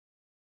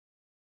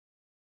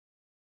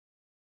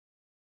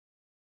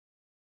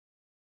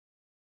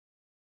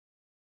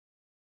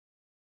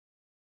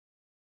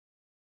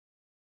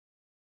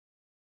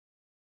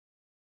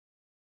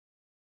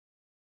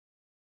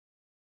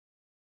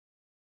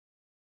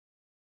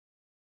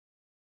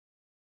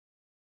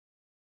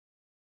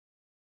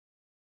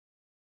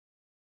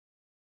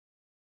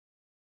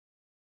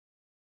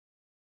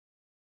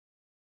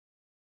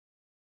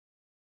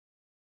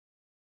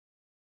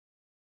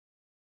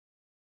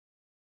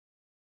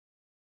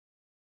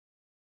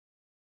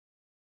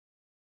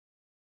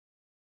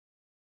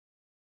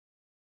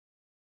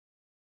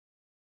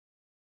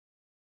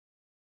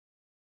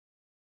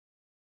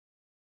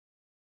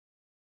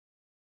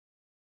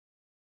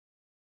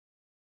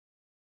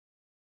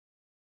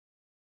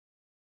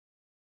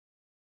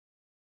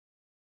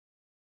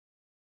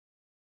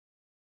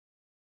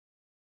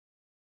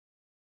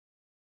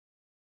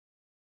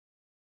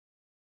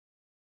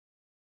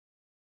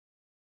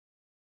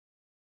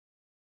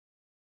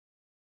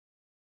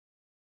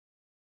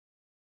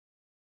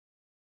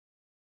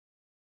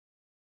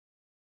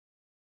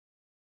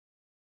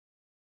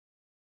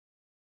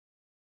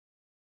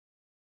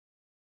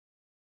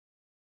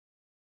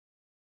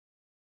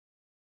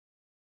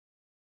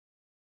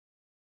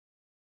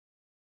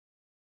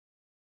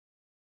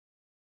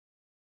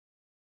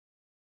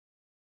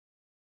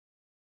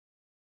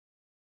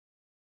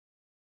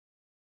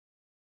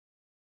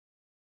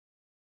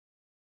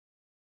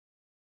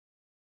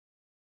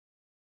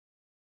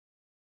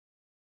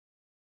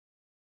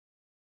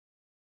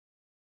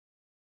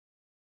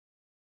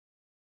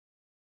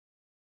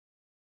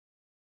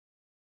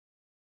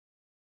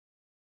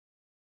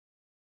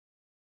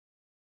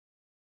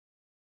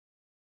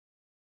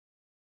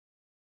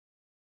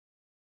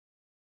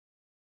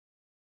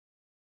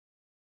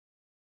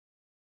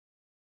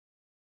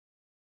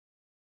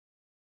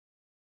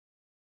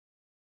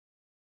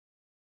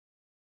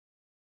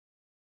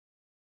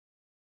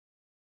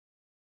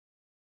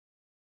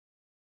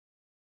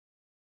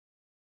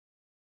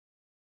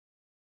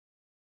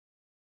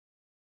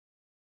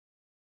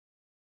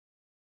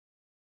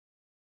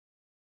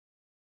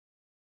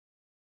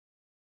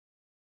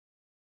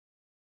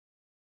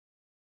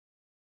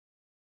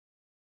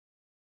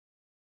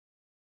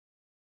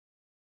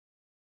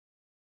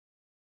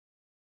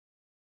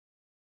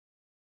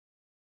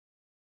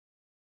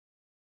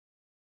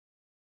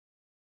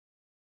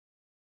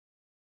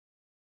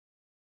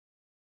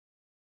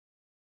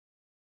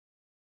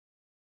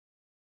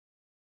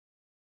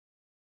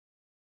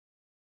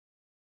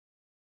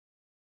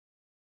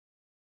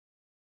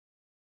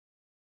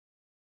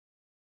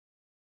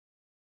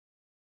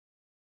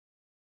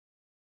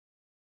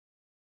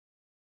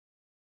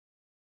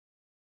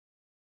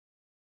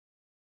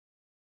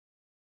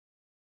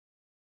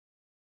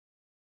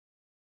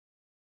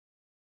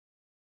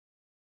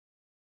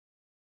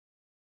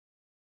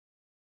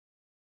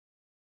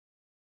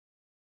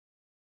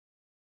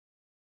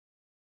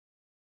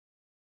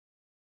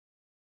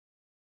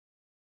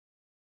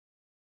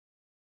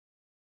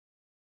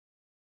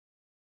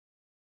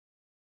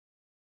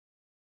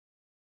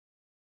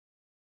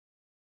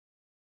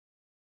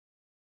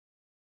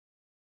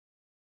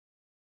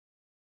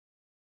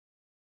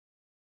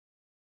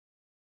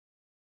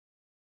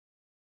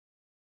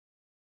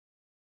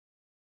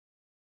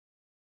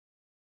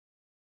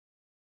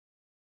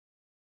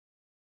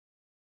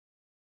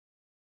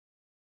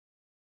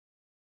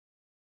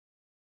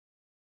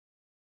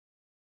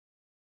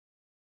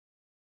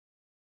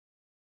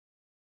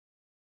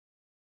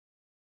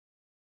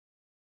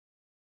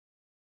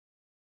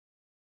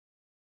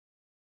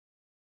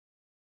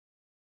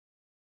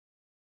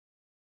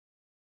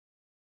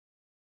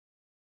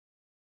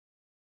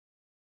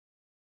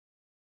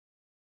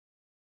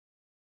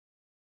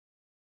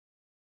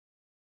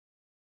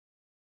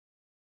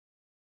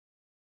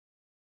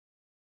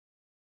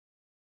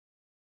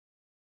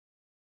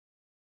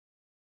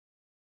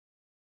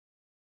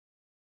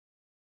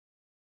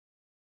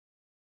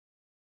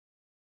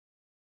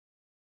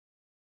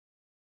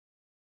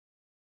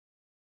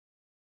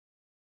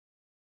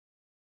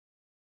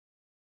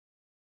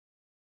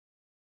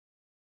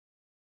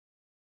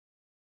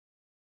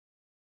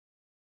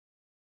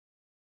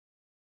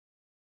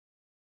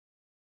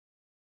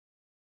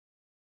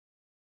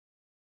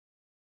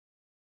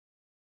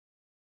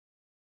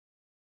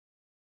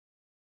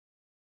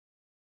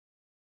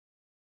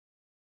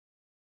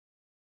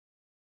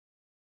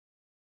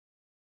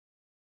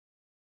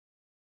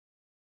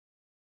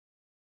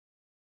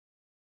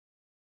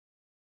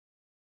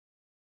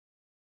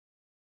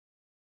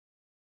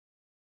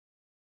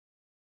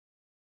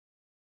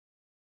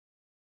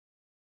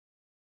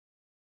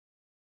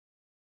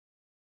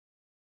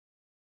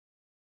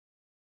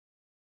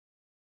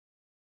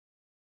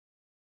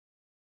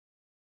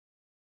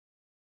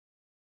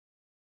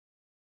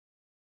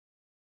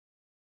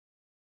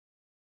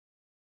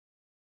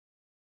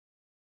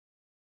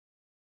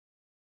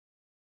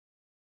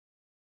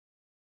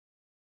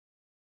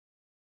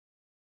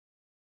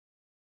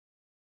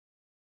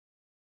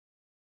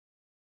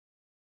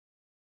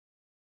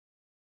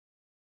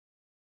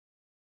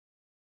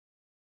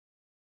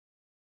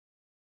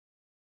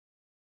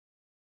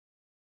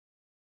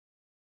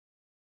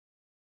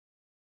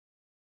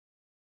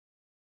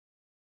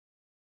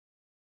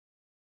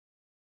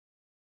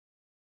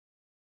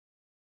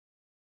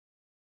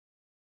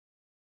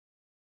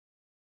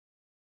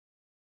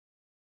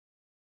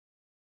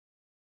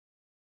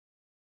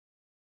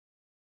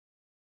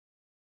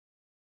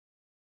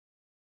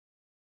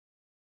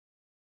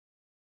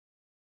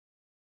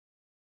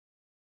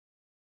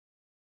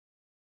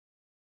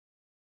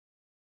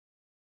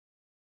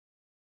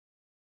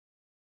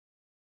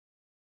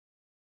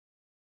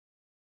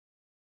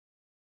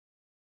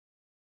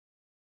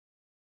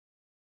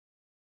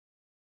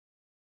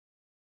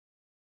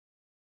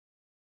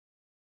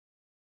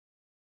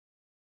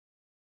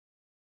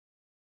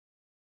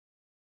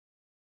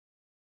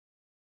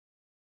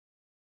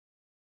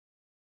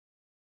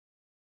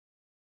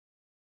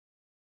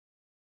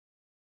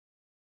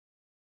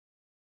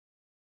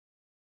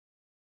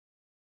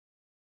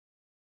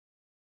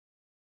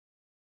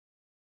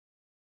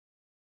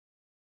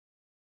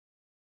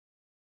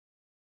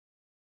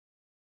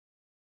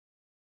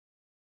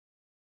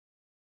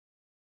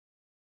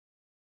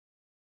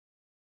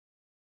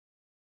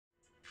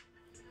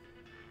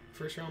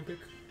first round pick.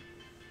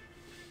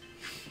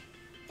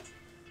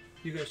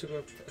 You guys took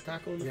a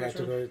tackle in the first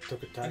round? Yeah, I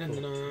took a tackle. And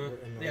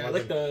then, yeah, I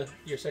like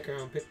your second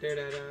round pick there.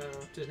 That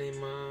what's his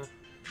name?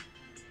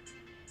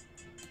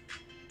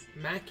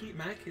 Mack?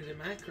 Is it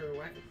Mack or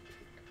what?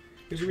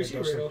 He was a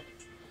receiver though.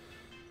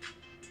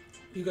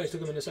 You guys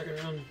took him in the second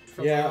round.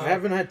 I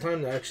haven't had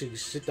time to actually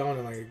sit down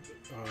and like.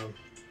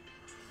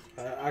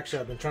 Actually,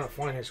 I've been trying to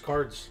find his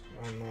cards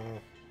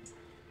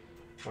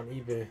on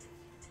eBay.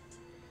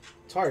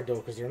 It's hard though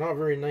because they're not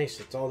very nice.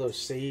 It's all those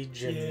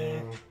sage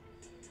and.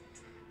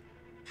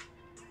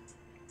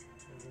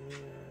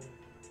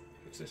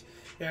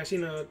 I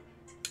seen I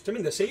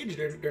mean the sage.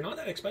 They're not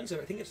that expensive.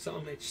 I think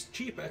it's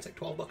cheap. It's like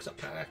 $12 a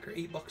pack or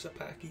 $8 a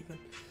pack even.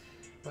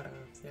 But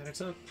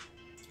it's not.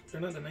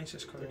 They're not the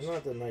nicest cards. They're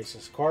not the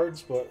nicest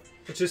cards, but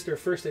it's just their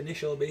first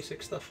initial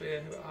basic stuff.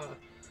 Yeah.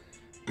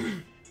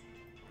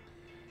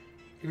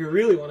 If you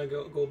really want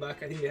to go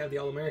back, I think they have the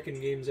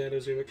All-American games.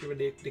 Those are when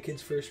the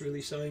kids first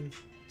really signed.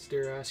 It's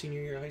their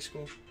senior year of high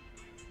school.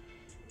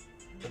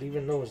 But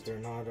even those, they're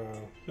not.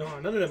 No,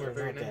 none of them are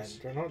very nice.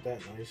 They're not that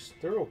nice.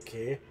 They're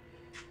okay.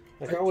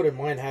 Like I wouldn't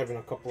mind having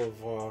a couple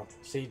of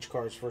Sage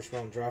cards, first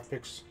round draft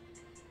picks.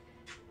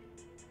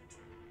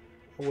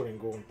 I wouldn't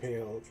go and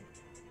pay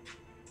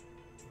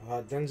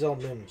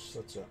Denzel Mims.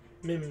 That's it.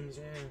 Mims,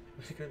 yeah.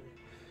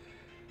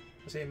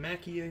 I say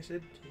Mackey. I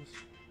said. Jeez.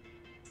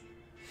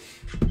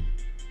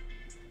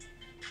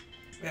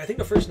 Yeah, I think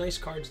the first nice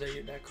cards that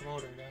come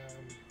out are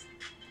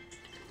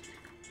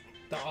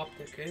the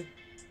Optic,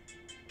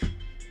 eh?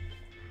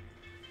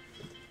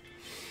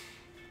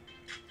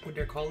 With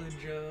their college,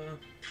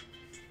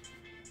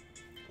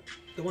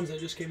 the ones that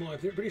just came out. I'm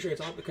pretty sure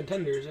it's the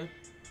Contenders, eh?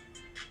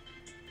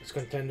 It's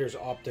Contenders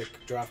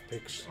Optic draft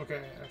picks.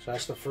 Okay. So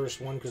that's the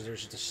first one because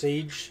there's the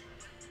Sage,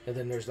 and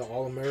then there's the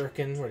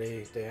All-American where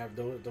they have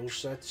those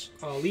sets.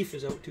 Leaf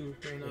is out too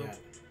right now. Yeah.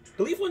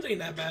 The Leaf ones ain't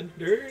that bad.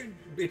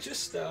 It's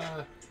just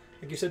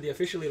like you said, the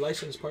officially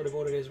licensed part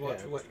about it is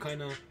what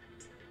kind of.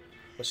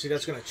 But see,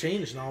 that's going to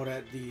change now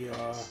that the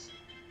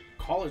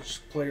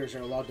college players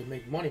are allowed to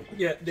make money.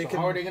 Yeah,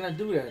 how are they going to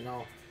do that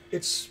now?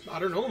 I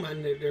don't know,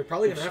 man. They're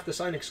probably going to have to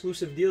sign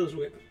exclusive deals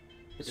with.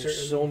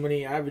 There's so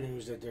many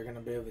avenues that they're going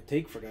to be able to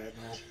take for that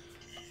now.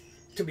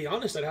 To be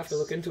honest, I'd have to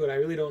look into it. I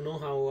really don't know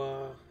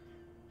how.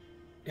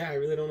 I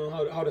really don't know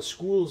how the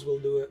schools will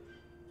do it,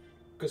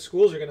 because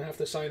schools are going to have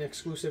to sign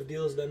exclusive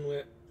deals then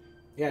with.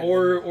 Yeah.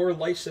 Or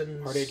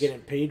license. Are they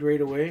getting paid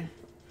right away?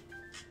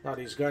 Now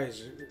these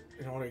guys,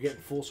 they're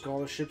getting full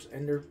scholarships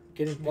and they're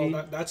getting paid.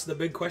 Well, that's the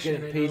big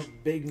question. Getting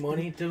paid big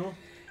money too.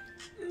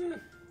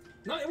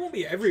 No, it won't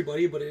be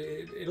everybody, but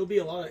it'll be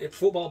a lot of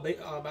football,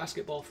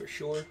 basketball for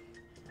sure.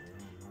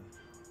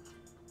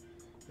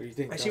 What do you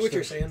think? I see what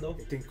you're saying, though.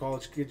 You think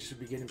college kids should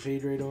be getting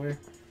paid right away?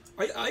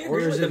 I agree or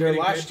is with it them their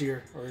last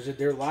year? Or is it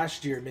their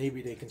last year?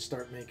 Maybe they can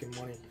start making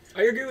money.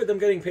 I agree with them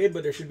getting paid,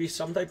 but there should be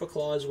some type of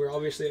clause where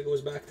obviously it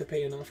goes back to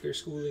paying off their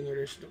schooling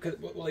or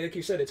like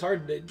you said, it's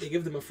hard. They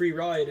give them a free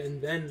ride,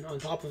 and then on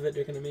top of it,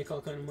 they're going to make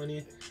all kind of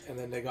money. And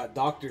then they got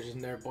doctors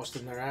in there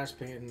busting their ass,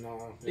 paying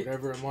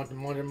whatever amount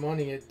of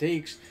money it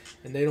takes,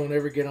 and they don't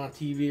ever get on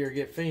TV or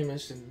get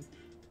famous. And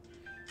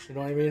you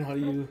know what I mean? How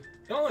do you?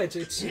 No, it's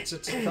a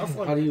tough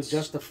one. How do you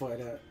justify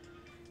that?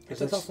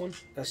 It's a tough one.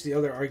 That's the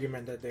other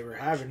argument that they were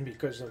having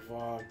because of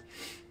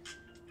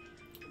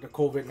the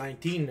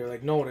COVID-19. They're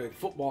like, no, the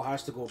football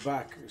has to go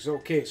back. It's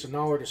okay. So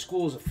now the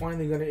schools are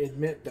finally going to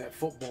admit that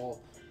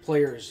football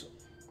players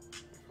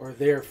are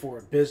there for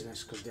a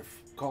business because their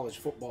college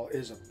football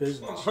is a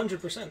business.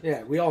 100%.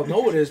 Yeah, we all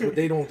know it is, but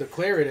they don't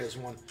declare it as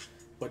one.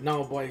 But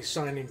now by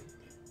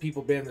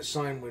people being able to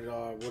sign with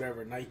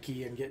whatever,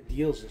 Nike and get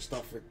deals and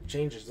stuff, it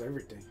changes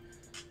everything.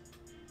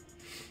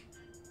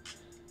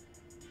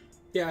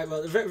 Yeah,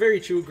 well, very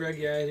true, Greg.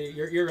 Yeah,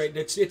 you're right.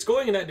 It's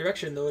going in that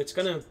direction, though. It's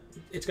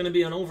gonna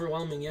be an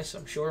overwhelming. Yes,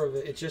 I'm sure of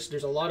it. It's just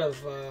there's a lot of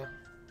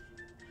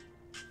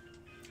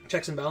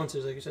checks and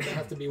balances, like you said, that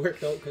have to be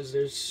worked out because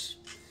there's.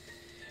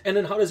 And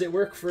then how does it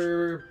work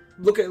for?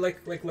 Look at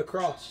like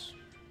lacrosse.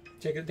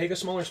 Take a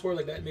smaller sport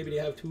like that. Maybe they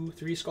have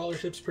 2-3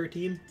 scholarships per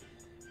team,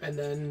 and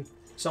then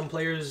some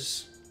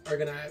players are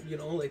gonna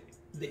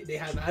they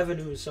have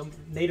avenues. Some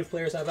native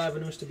players have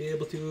avenues to be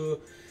able to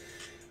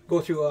go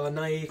through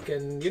Nike,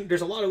 and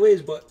there's a lot of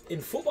ways. But in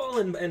football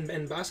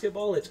and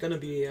basketball, it's gonna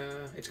be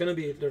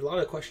there's a lot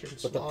of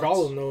questions. But the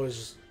problem though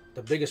is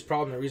the biggest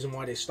problem. The reason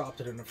why they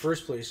stopped it in the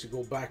first place, to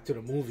go back to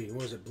the movie,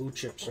 what was it, Blue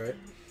Chips, right?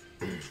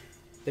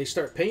 They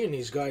start paying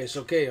these guys.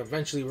 Okay,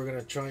 eventually we're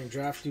gonna try and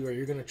draft you, or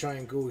you're gonna try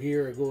and go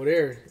here or go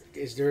there.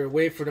 Is there a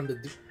way for them to?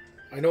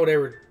 I know they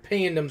were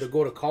paying them to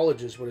go to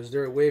colleges, but is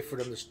there a way for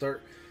them to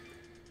start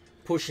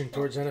pushing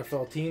towards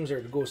NFL teams or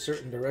to go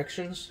certain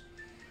directions?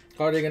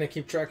 How are they going to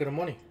keep track of the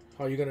money?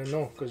 How are you going to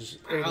know? Because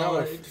right now,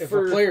 if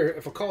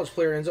a college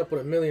player ends up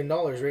with $1 million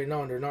right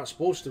now and they're not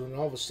supposed to, and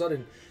all of a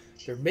sudden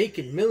they're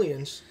making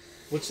millions,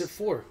 what's it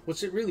for?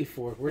 What's it really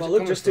for? Where's it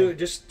coming from?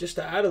 Just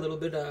to add a little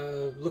bit,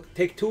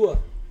 take Tua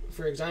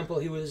for example.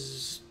 He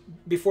was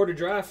before the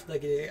draft,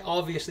 like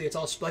obviously it's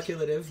all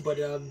speculative, but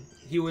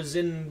he was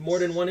in more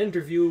than one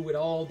interview with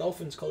all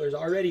Dolphins colors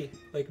already.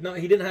 Like, no,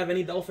 he didn't have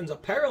any Dolphins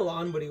apparel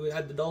on, but he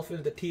had the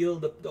Dolphins, the teal,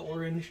 the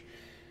orange.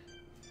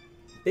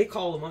 They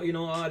call him out, you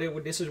know.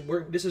 This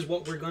is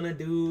what we're gonna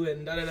do,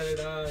 and da da da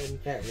da. And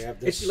Yeah, we have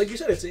this. it's like you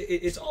said,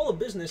 it's all a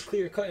business,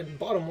 clear cut, and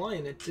bottom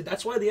line.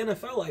 That's why the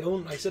NFL. I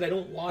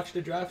don't watch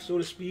the draft, so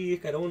to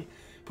speak. I don't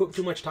put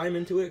too much time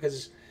into it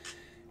because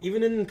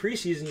even in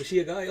preseason, you see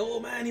a guy. Oh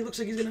man, he looks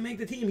like he's gonna make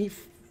the team. He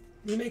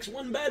makes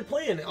one bad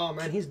play, and oh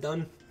man, he's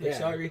done. Like, Yeah.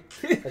 sorry.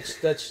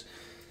 That's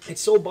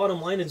It's so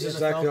bottom line in the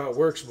exactly NFL. how it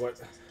works,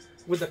 but.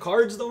 With the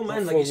cards though,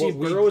 man, like For you see what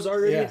we- Burrows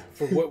already. Yeah,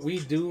 for what we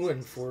do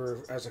and for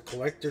as a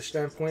collector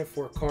standpoint,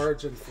 for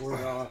cards and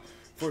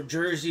for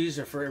jerseys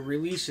or for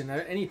release and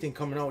anything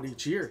coming out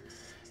each year,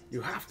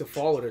 you have to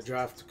follow the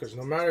draft because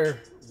no matter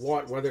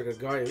what, whether the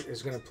guy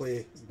is going to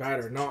play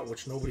bad or not,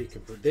 which nobody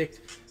can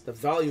predict, the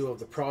value of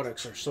the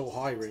products are so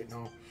high right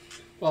now.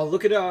 Well,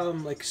 look at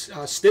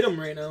Stidham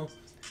right now.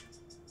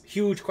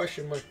 Huge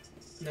question mark.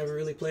 Never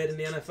really played in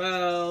the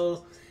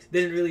NFL.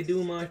 Didn't really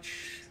do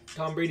much.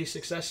 Tom Brady's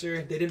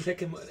successor. They didn't pick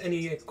him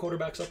any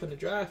quarterbacks up in the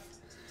draft.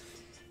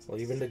 Well,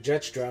 even the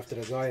Jets drafted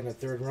a guy in the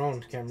third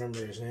round. Can't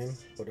remember his name,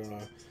 but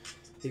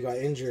he got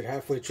injured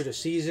halfway through the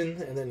season,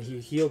 and then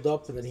he healed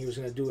up, and then he was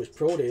going to do his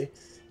pro day.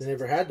 They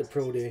never had the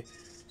pro day,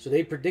 so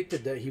they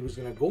predicted that he was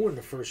going to go in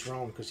the first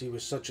round because he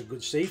was such a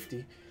good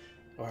safety,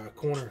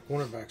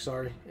 cornerback.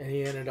 Sorry, and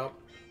he ended up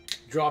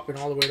dropping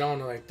all the way down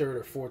to like third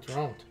or fourth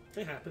round.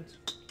 It happens.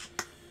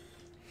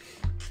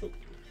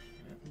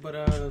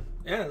 But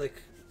yeah, like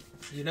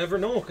you never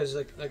know because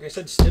like I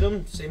said,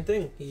 Stidham, same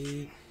thing.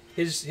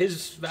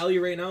 His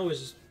value right now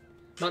is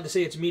not to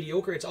say it's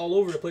mediocre. It's all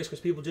over the place because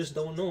people just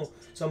don't know.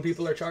 Some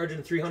people are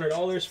charging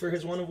 $300 for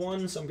his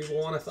 1-of-1s. Some people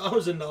want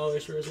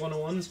 $1,000 for his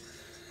 1-of-1s.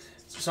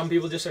 Some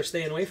people just are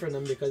staying away from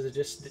them because it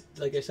just,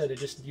 like I said,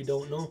 you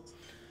don't know.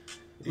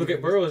 Look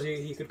at Burrows.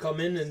 He could come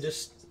in and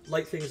just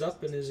light things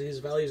up, and his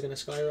value is going to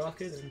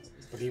skyrocket.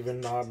 But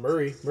even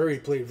Murray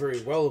played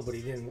very well, but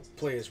he didn't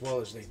play as well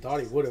as they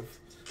thought he would have.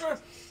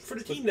 For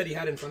the team that he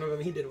had in front of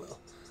him, he did well.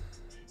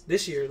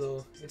 This year,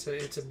 though, it's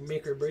a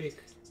make or break.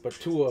 But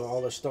Tua,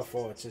 all the stuff,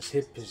 it's his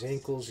hip, his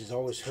ankles, he's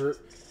always hurt.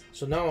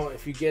 So now,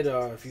 if you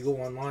go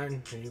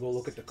online and you go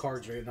look at the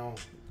cards right now,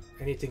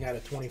 anything out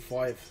of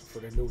 25 for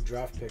the new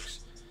draft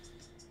picks,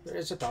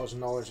 it's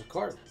 $1,000 a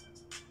card.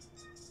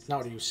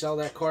 Now, do you sell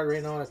that card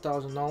right now at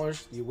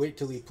 $1,000? Do you wait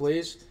till he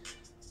plays?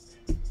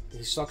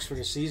 He sucks for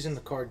the season.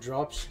 The card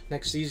drops.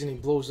 Next season, he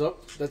blows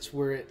up. That's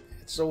where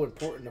it's so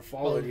important to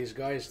follow these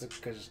guys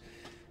because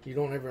you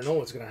don't ever know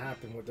what's going to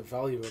happen with the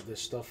value of this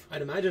stuff.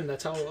 I'd imagine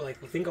that's how,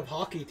 think of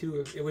hockey,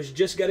 too. It was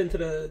just getting to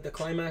the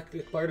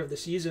climactic part of the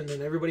season,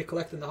 and everybody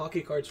collecting the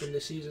hockey cards from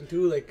this season,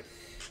 too. Like,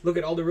 look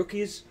at all the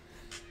rookies.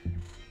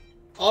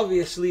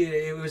 Obviously,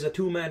 it was a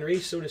two-man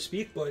race, so to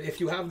speak, but if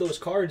you have those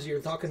cards,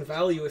 you're talking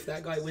value. If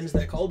that guy wins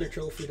that Calder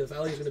Trophy, the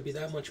value is going to be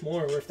that much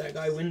more. Or if that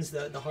guy wins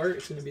the Hart,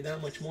 it's going to be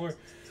that much more.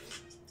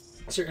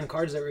 Certain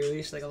cards that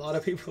release, like a lot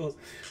of people,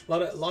 a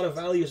lot of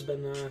value has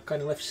been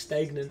kind of left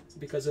stagnant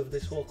because of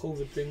this whole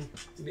COVID thing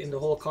in the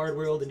whole card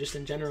world and just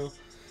in general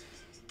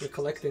with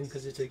collecting,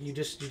 because it's like you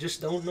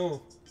just don't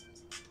know.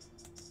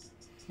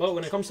 But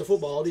when it comes to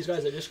football, all these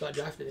guys that just got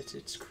drafted,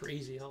 it's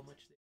crazy how much.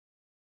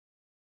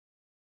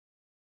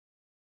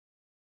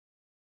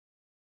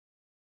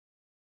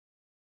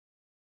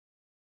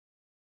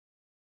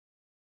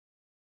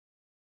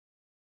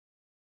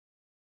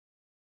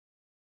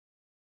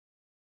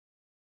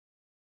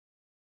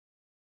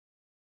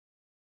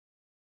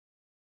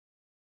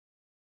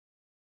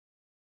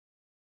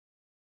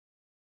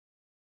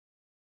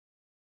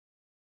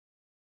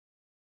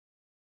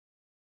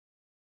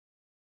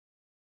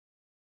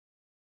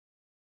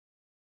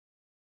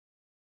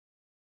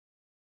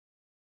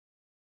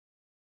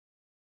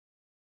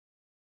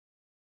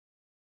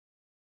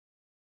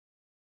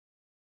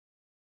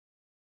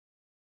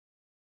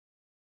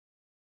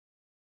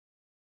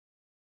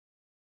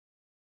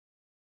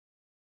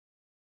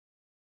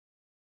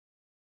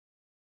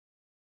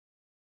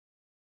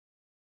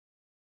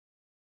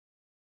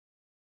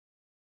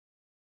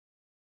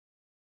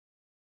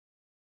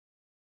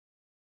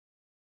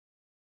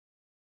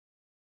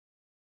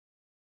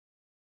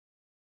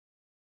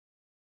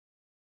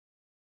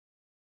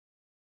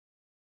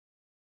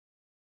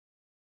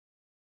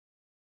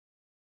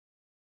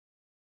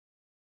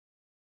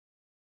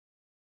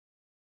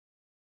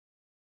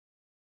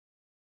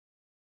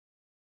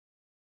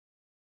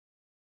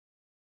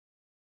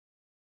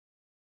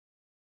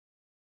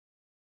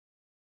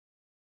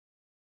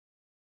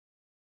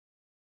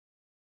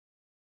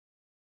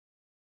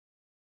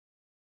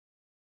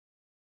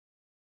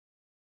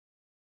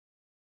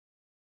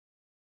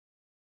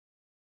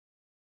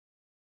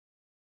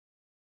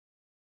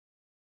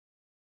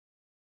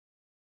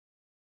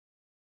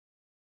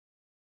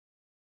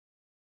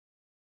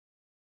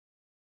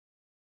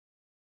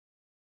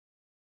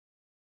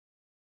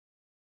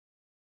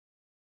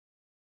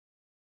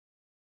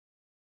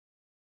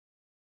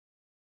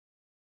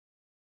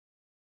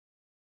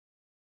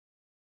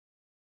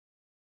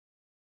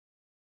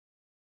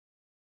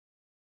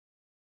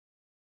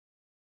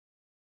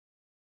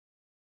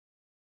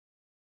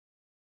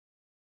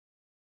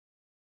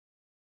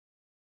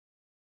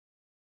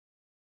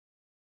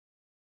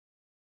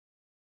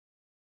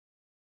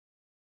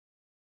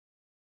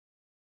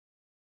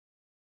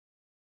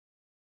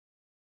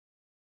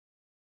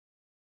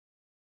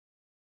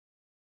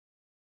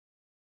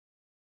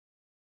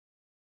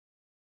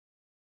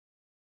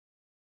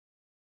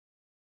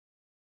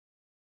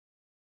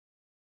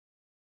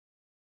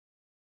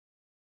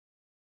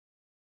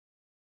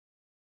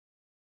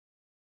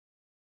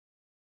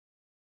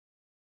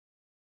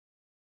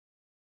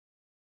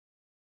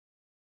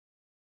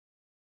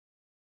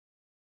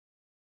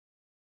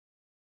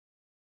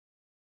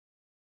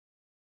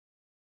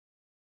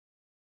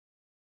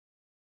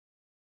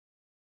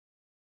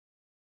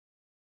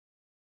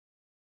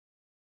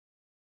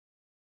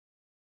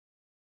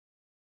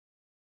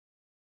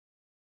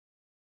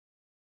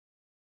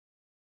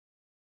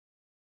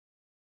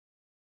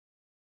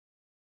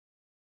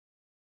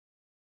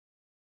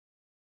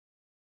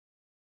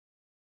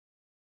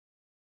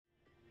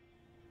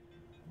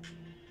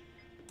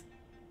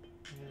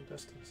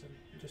 Dustin said,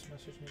 just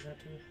messaged me that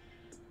too.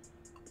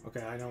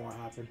 Okay, I know what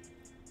happened.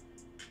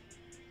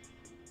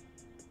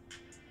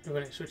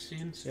 When I switch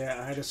scenes?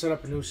 Yeah, I had to set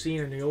up a new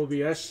scene in the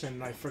OBS,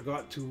 and I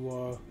forgot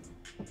to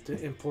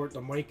import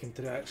the mic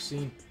into that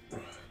scene.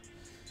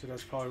 So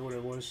that's probably what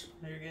it was.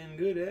 You're getting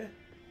good, eh?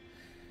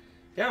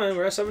 Yeah, man,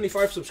 we're at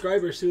 75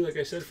 subscribers too. Like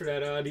I said, for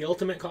that the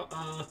ultimate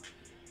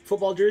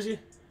football jersey,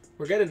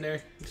 we're getting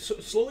there.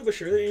 Slowly but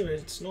surely.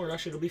 It's no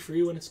rush. It'll be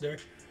free when it's there.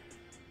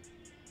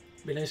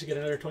 Be nice to get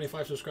another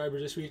 25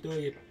 subscribers this week,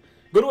 though.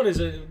 Good one is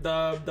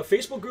the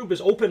Facebook group is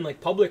open,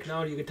 like public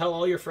now. You can tell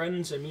all your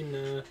friends. I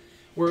mean,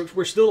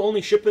 we're still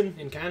only shipping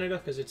in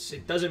Canada because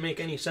it doesn't make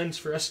any sense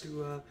for us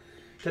to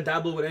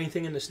dabble with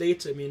anything in the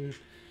States. I mean,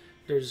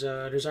 there's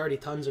already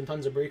tons and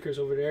tons of breakers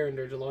over there, and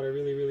there's a lot of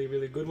really, really,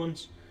 really good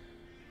ones.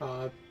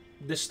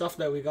 This stuff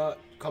that we got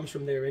comes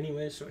from there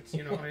anyway, so it's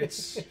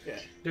it's Yeah.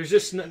 there's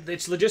just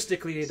it's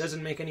logistically it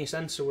doesn't make any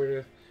sense. So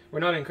we're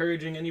not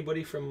encouraging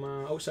anybody from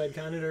outside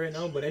Canada right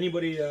now, but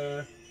anybody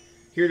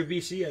here to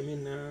BC, I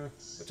mean,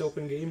 it's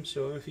open game.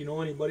 So if you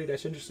know anybody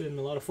that's interested in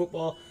a lot of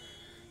football,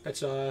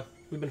 that's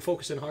we've been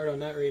focusing hard on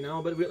that right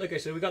now. But like I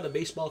said, we got the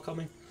baseball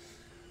coming.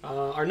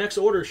 Our next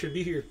order should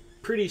be here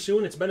pretty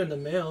soon. It's been in the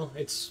mail.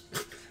 It's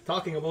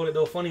talking about it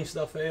though, funny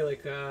stuff, eh?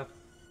 Like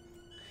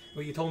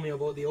what you told me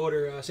about the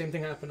order. Same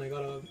thing happened. I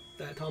got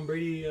that Tom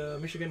Brady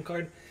Michigan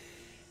card.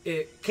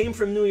 It came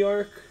from New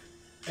York,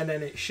 and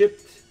then it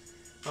shipped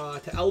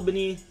to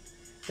Albany.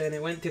 Then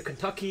it went to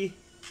Kentucky,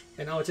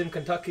 and now it's in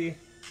Kentucky.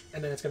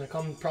 And then it's gonna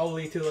come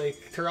probably to like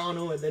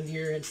Toronto, and then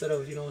here instead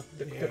of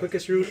the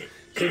quickest route.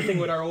 Same thing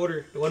with our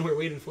order. The one we're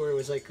waiting for, it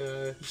was like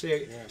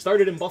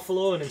started in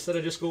Buffalo, and instead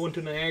of just going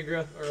to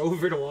Niagara or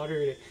over the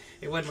water,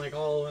 it went like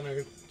all on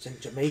It's in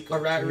Jamaica, a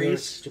rat New York,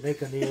 race.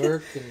 Jamaica, New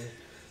York, and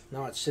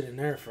now it's sitting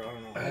there for I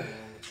don't know how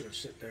long it's gonna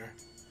sit there.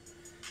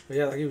 But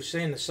yeah, like he was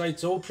saying, the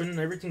site's open,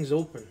 everything's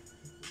open.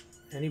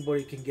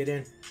 Anybody can get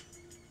in.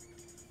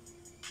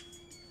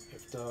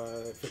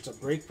 If it's a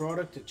break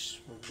product,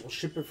 we'll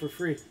ship it for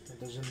free. It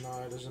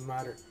doesn't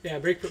matter. Yeah,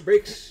 break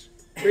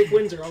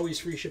wins are always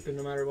free shipping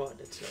no matter what.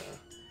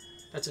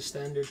 That's a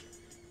standard.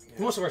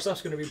 Yeah. Most of our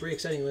stuff's gonna be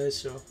breaks anyways,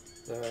 so.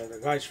 The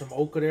guys from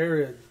Oka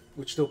there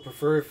would still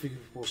prefer if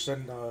we'll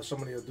send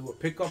somebody to do a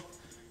pickup.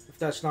 If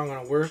that's not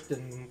gonna work,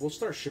 then we'll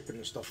start shipping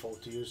the stuff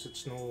out to you. So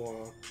it's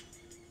no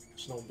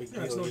big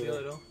deal. It's no deal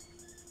either. at all.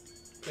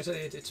 I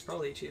said it's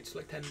probably cheap. It's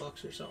like $10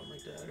 or something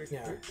like that, or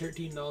Yeah.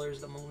 $13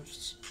 the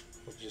most.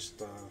 We'll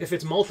just If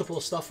it's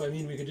multiple stuff, I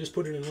mean, we could just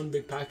put it in one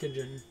big package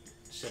and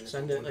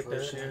send to it one like that,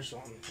 person yeah. or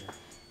something.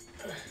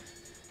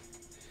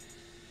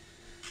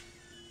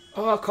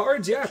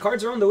 Cards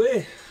are on the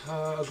way.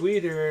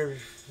 They're,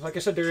 like I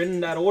said, they're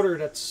in that order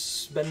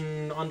that's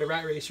been on the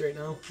rat race right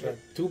now. Yeah,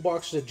 2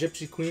 boxes of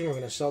Gypsy Queen. We're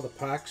gonna sell the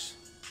packs.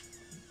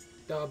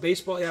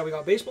 Baseball, we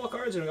got baseball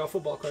cards and we got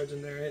football cards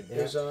in there. Right?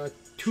 Yeah. There's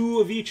 2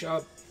 of each.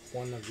 1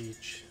 of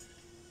each.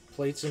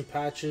 Plates and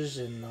patches,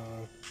 and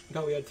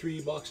No, we had 3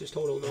 boxes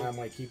total though. I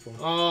might keep them.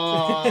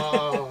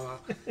 Oh,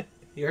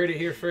 you heard it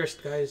here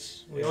first,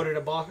 guys. We Yeah. ordered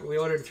a box. We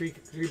ordered three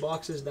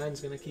boxes. Dan's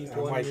gonna keep I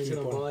one. might And he's keep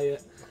gonna one. buy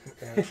it.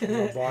 Yeah, I'm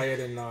gonna buy it,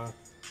 and well,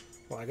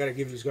 I gotta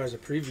give these guys a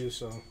preview.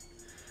 So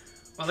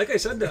Well, like I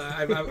said,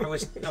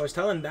 I was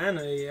telling Dan,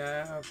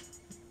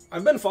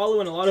 I've been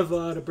following a lot of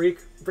the break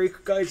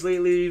guides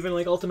lately, even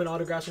like Ultimate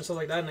Autographs and stuff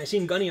like that. And I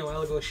seen Gunny a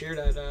while ago share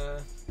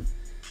that.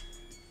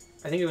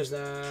 I think it was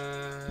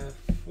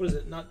what is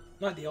it? Not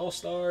the All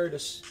Star, the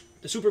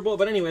Super Bowl.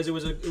 But anyways, it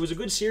was a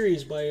good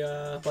series by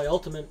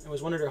Ultimate. It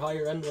was one of their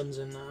higher end ones,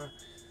 and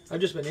I've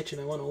just been itching.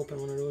 I want to open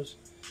one of those.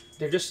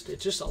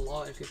 It's just a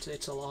lot.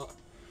 It's a lot.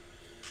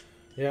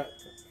 yeah.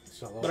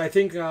 So, But I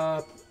think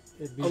I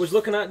was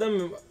looking at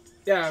them.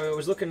 Yeah, I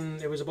was looking.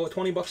 It was about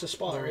 $20 a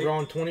spot, right?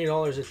 around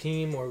 $20 a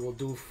team, or we'll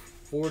do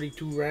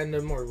 42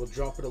 random, or we'll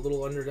drop it a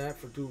little under that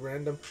for 2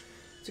 random.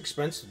 It's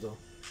expensive though.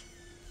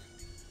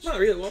 Not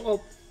really.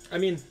 Well, I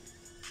mean,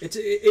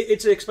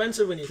 it's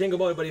expensive when you think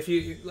about it. But if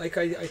you like,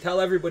 I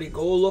tell everybody,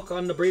 go look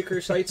on the breaker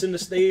sites in the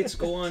States.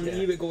 Go on Yeah.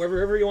 eBay. Go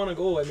wherever you want to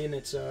go. I mean,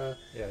 it's Yeah,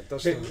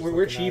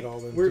 we're cheap.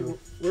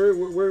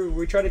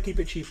 We try to keep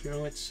it cheap. You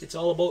know, it's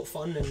all about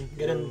fun and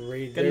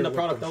getting the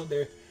product out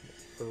there.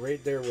 We're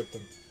right there with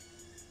them.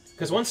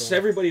 Because once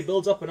everybody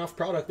builds up enough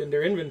product in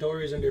their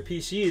inventories and their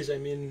PCs, I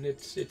mean,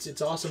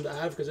 it's awesome to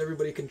have because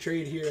everybody can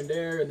trade here and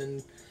there, and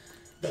then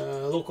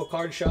the local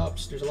card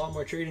shops, there's a lot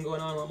more trading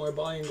going on, a lot more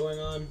buying going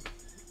on.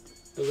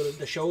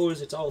 The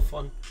shows, it's all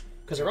fun.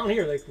 Because around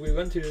here, like we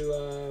went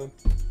to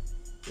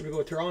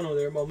Toronto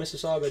there, well,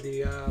 Mississauga,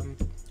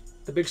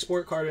 the big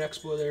sport card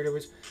expo there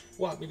was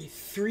maybe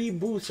 3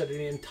 booths at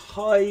the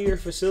entire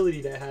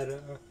facility that had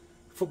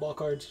football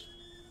cards,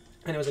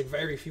 and it was like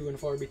very few and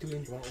far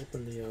between. You want to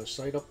open the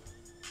site up?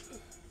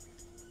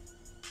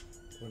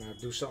 When I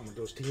do something with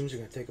those teams, you're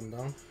gonna take them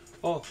down.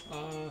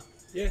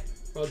 Yeah.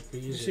 Well, Be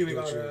you easy see, to we do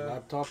it got with your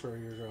laptop or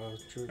your.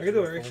 I can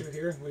do it actually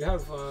here. We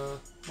have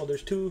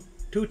there's two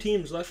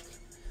teams left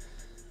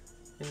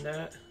in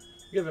that.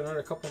 Give it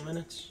another couple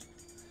minutes.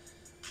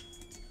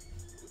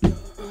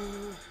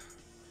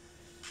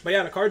 But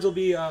yeah, the cards will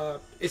be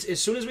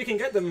as soon as we can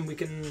get them, we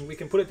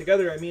can put it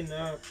together. I mean,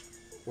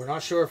 We're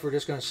not sure if we're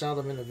just gonna sell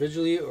them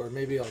individually or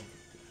maybe I'll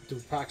do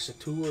packs of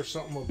 2 or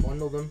something. We'll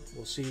bundle them.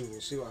 We'll see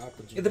what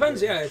happens. it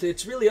depends. Yeah,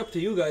 it's really up to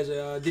you guys.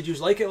 Did you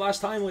like it last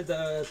time with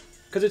the?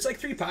 Because it's like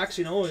 3 packs,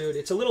 you know.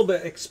 It's a little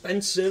bit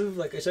expensive.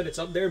 Like I said, it's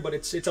up there, but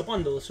it's a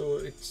bundle.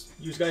 So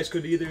you guys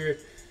could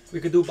we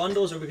could do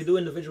bundles or we could do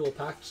individual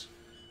packs.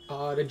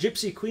 The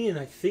Gypsy Queen,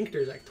 I think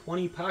there's like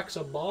 20 packs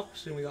a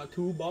box, and we got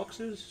 2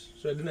 boxes,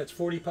 so I think that's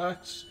 40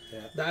 packs.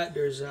 Yeah.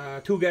 There's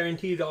 2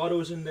 guaranteed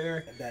autos in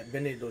there.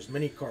 And those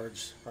mini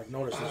cards. I've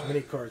noticed those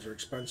mini cards are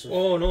expensive.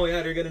 Oh no,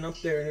 yeah, they're getting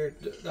up there.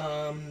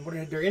 What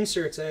are their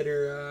inserts?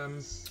 They're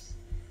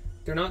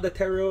not the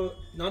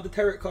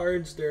tarot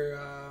cards. They're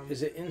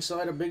Is it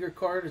inside a bigger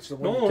card? It's the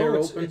one you no, tear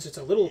it's open. it's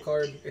a little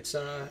card. It's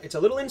a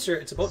little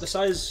insert. It's about the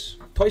size,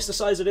 twice the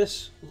size of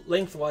this,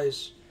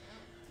 lengthwise.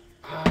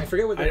 I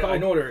forget what they're called. I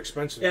know they're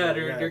expensive. Yeah, though.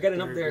 they're getting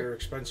up there. They're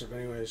expensive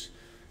anyways.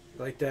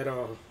 Like that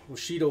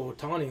Bushido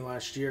Otani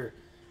last year,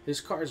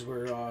 his cards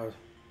were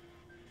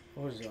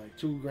what was it, like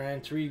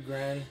 $2,000,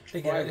 $3,000,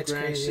 $5,000,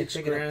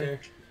 $6,000.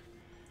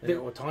 The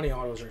Otani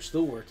autos are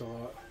still worth a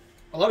lot.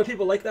 A lot of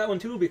people like that one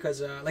too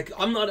because like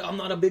I'm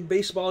not a big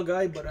baseball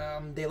guy, but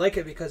they like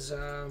it because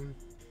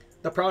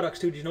the products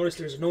too. Did you notice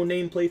there's no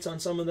nameplates on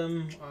some of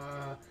them?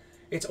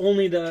 It's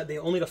only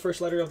the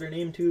first letter of their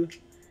name too.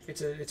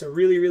 It's a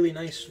really, really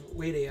nice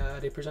way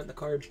they present the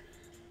card.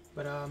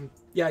 But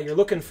yeah, you're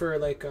looking for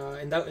like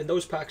in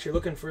those packs, you're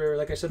looking for,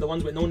 like I said, the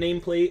ones with no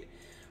nameplate.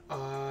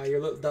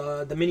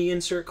 The mini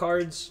insert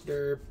cards.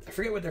 I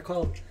forget what they're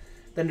called.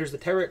 Then there's the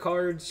tarot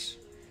cards.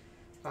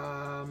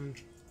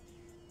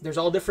 There's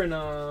all different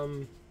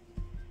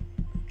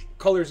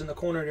colors in the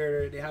corner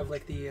there. They have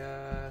like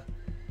the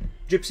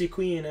Gypsy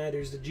Queen.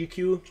 There's the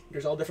GQ.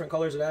 There's all different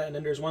colors of that, and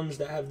then there's ones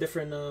that have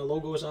different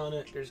logos on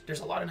it. There's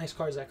a lot of nice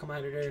cards that come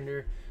out of there,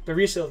 and the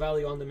resale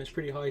value on them is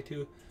pretty high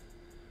too.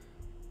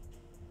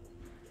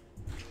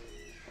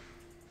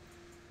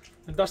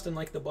 And Dustin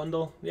liked the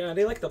bundle. Yeah,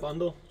 they like the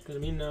bundle because I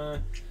mean,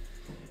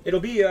 it'll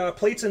be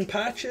plates and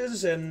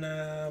patches. And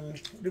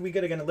did we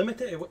get again a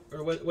limited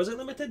or was it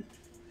limited?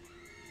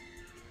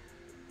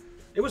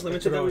 It was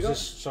limited. That we got.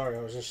 Sorry,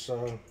 I was just.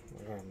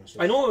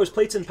 I know it was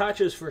plates and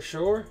patches for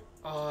sure.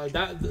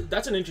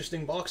 That's an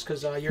interesting box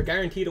because you're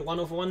guaranteed a 1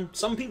 of 1.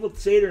 Some people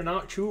say they're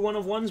not true 1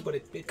 of 1s, but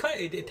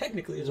it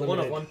technically is a 1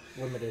 of 1.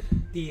 Limited.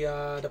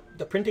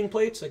 The printing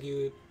plates, like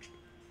you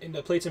in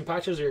the plates and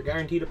patches, are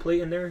guaranteed a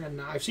plate in there, and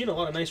I've seen a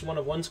lot of nice 1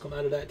 of 1s come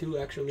out of that too.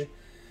 Actually,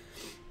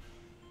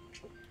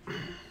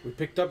 we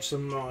picked up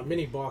some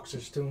mini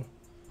boxes too.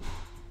 I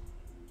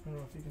don't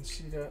know if you can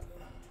see that.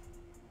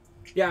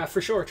 Yeah,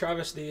 for sure,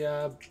 Travis.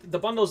 The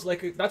bundles,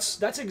 like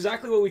that's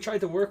exactly what we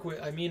tried to work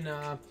with. I mean,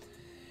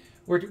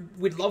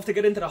 we'd love to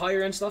get into the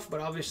higher end stuff,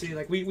 but obviously,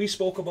 like we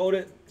spoke about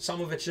it.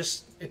 Some of it's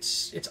just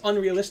it's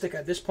unrealistic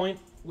at this point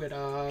with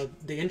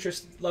the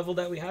interest level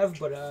that we have.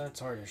 But it's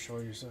hard to show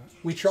you that.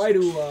 We try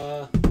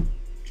to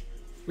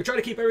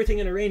keep everything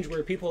in a range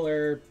where people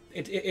are.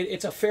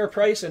 It's a fair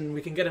price, and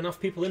we can get enough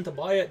people in to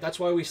buy it. That's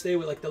why we stay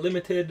with like the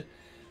limited,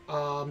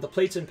 the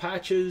plates and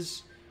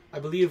patches. I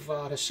believe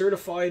the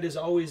certified is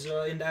always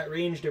in that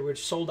range. They were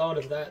sold out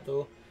of that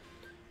though.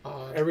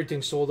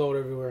 Everything's sold out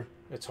everywhere.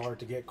 It's hard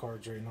to get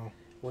cards right now.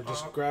 We're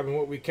just grabbing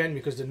what we can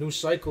because the new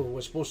cycle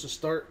was supposed to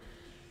start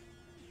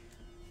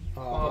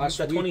last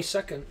week. The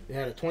 22nd.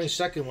 Yeah, the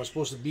 22nd was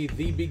supposed to be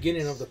the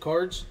beginning of the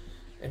cards,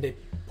 and they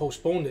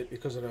postponed it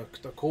because of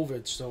the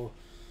COVID. So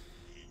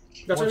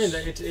that's what I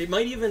mean. It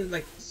might even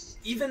like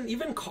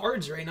even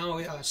cards right now.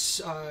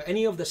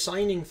 Any of the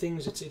signing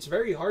things, it's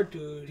very hard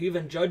to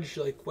even judge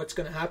like what's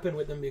going to happen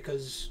with them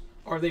because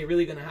are they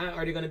really going to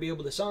are they going to be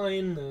able to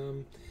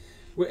sign?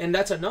 And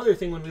that's another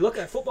thing when we look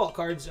at football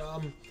cards.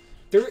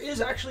 There is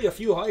actually a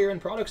few higher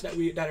end products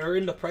that are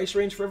in the price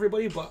range for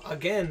everybody, but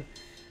again,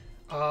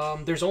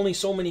 there's only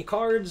so many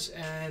cards,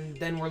 and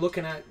then we're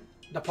looking at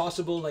the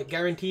possible like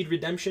guaranteed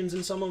redemptions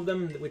in some of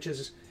them, which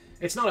is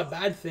it's not a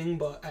bad thing,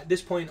 but at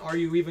this point, are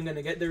you even going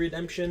to get the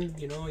redemption?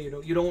 You know,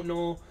 you don't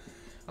know.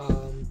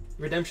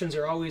 Redemptions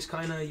are always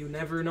kind of you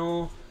never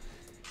know,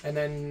 and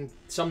then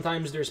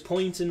sometimes there's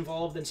points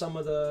involved in some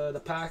of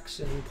the packs,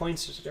 and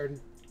points are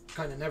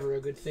kind of never a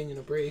good thing in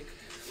a break.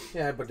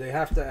 Yeah, but they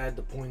have to add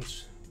the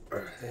points.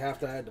 They have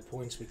to add the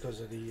points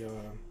because of the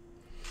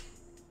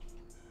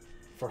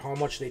for how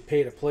much they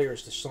pay the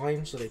players to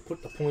sign. So they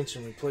put the points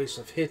in place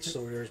of hits,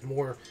 so there's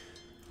more.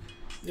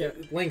 Yeah,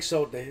 it links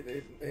out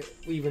it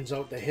evens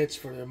out the hits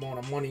for the amount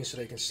of money, so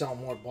they can sell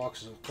more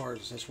boxes of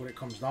cards. That's what it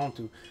comes down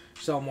to: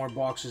 sell more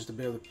boxes to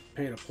be able to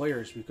pay the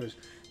players because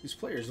these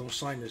players don't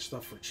sign this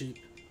stuff for cheap.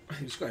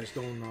 These guys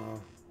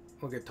don't.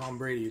 Look at Tom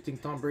Brady. You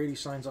think Tom Brady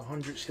signs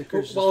 100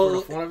 stickers just for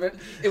the fun of it?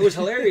 It was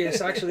hilarious,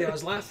 actually. I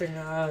was laughing.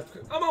 I'm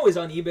always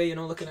on eBay,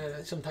 looking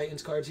at some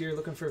Titans cards here,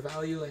 looking for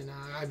value, and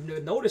I've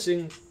been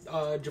noticing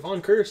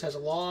Javon Curse has a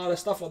lot of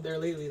stuff up there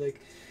lately.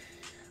 Like,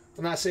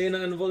 I'm not saying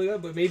nothing about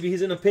that, but maybe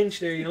he's in a pinch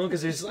there,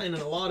 because they're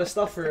signing a lot of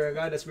stuff for a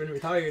guy that's been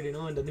retired,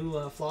 and the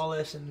new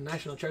Flawless and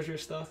National Treasure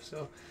stuff.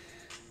 So,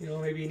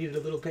 maybe he needed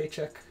a little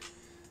paycheck.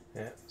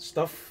 Yeah,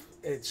 stuff.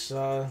 It's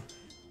hard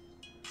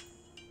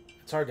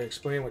to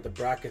explain with the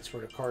brackets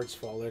where the cards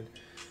fall in,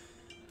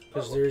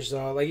 because there's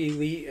like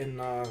elite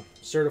and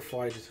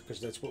certified, because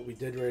that's what we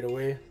did right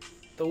away.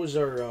 Those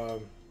are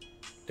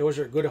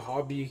good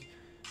hobby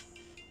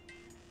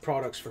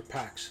products for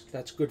packs.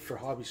 That's good for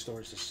hobby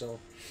stores to sell.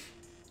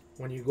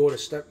 When you go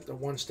to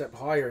one step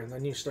higher, and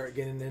then you start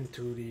getting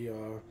into the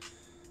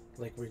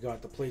like we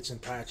got the plates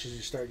and patches,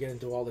 you start getting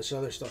into all this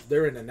other stuff.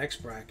 They're in the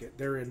next bracket.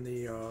 They're in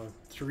the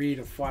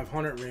 300 to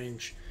 500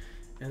 range,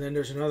 and then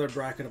there's another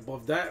bracket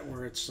above that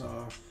where it's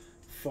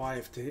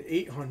 500 to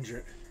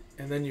 800,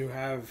 and then you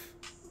have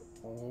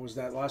what was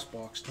that last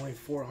box?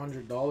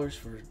 $2,400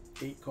 for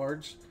 8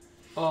 cards.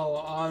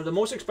 Oh, the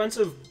most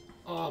expensive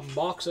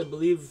box, I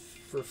believe,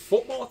 for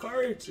football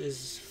cards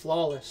is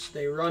Flawless.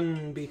 They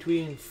run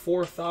between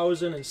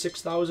 4,000 and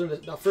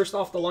 6,000. The first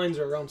off the lines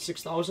are around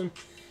 6,000,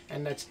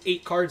 and that's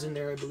 8 cards in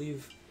there, I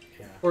believe.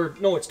 Yeah. Or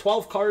no, it's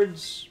 12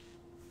 cards.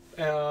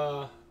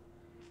 Yeah,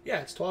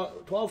 it's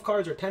 12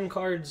 cards or 10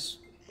 cards.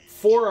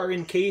 4 are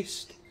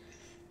encased,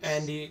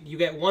 and you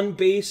get 1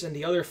 base, and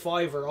the other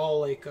 5 are all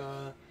like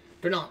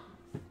they're not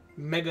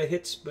mega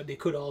hits, but they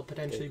could all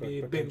potentially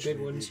be big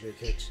ones. Big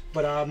hits.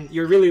 But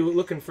you're really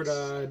looking for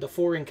the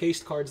 4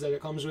 encased cards that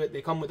it comes with.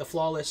 They come with the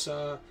Flawless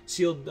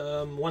sealed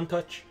one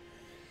touch,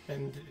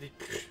 and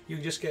you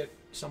just get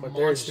some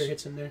monster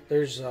hits in there.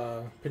 There's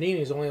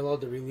Panini's only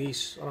allowed to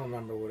release, I don't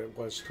remember what it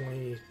was,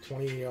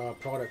 20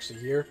 products a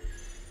year,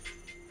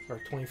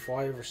 or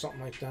 25 or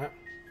something like that.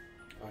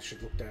 I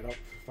should look that up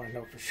to find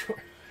out for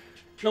sure.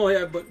 No,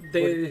 yeah, but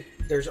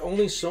there's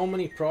only so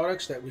many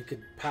products that we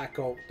could pack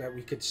out, that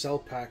we could sell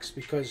packs,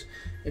 because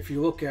if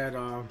you look at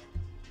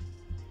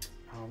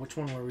which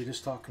one were we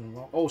just talking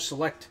about? Oh,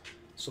 Select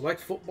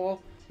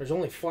Football. There's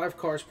only 5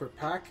 cards per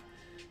pack.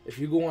 If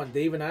you go on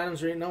Dave and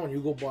Adams right now and you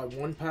go buy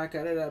 1 pack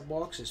out of that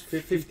box, it's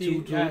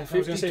 $52. Yeah, I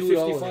was gonna say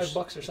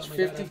 $55 or something.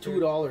 It's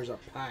 $52 a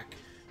pack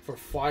for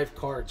 5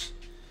 cards.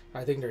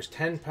 I think there's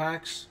 10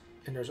 packs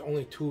and there's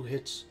only 2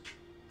 hits.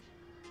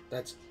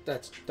 That's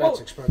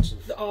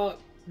expensive.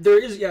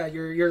 There is, yeah,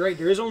 you're right.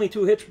 There is only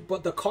 2 hits,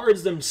 but the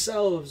cards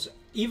themselves,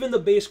 even the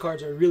base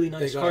cards, are really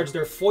nice cards.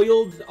 They're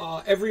foiled.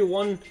 Every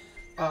one,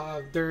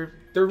 they're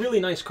really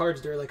nice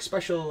cards. They're like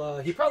special.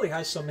 He probably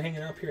has some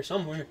hanging up here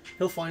somewhere.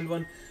 He'll find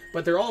one.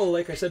 But they're all,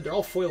 like I said, they're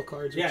all foil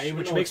cards,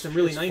 which makes them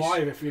really nice.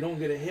 5 if you don't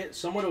get a hit.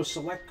 Some of those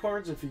Select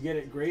cards, if you get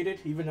it graded,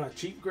 even a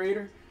cheap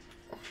grader,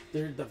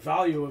 the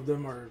value of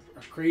them are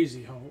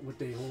crazy what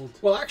they hold.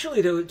 Well,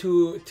 actually,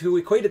 to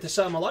equate it to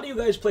some, a lot of you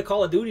guys play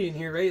Call of Duty in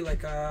here, right?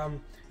 Like,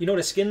 you know,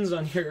 the skins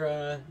on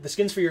your the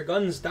skins for your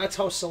guns. That's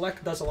how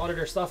Select does a lot of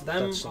their stuff.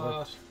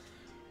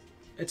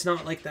 It's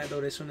not like that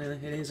though. This one,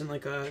 it isn't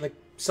like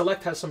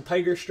Select has some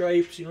tiger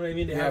stripes. You know what I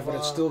mean? They have, but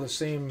it's still the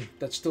same.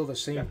 That's still the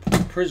same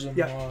prism.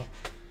 Yeah.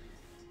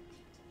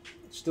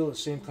 It's still the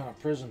same kind of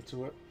prism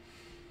to it.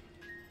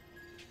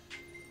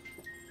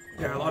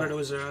 Yeah, a lot of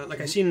those.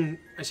 Like I seen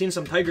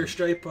some tiger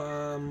stripe.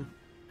 What's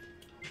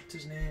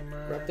his name?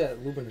 Grab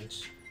that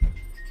Luminance.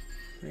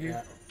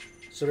 Yeah.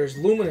 So there's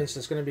Luminance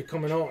that's going to be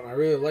coming out, and I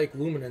really like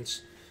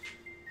Luminance.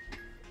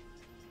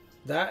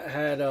 That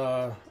had,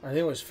 I think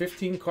it was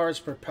 15 cards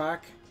per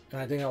pack,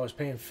 and I think I was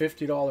paying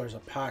 $50 a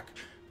pack,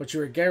 but you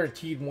were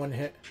guaranteed 1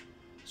 hit.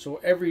 So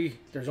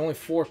there's only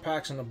 4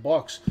 packs in the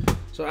box.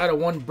 So out of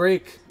 1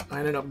 break, I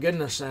ended up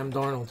getting a Sam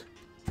Darnold.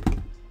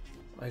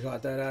 I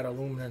got that out of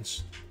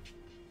Luminance.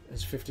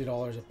 It's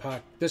 $50 a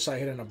pack. This I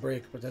hit in a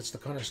break, but that's the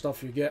kind of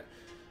stuff you get.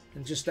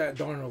 And just that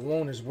Darnold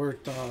alone is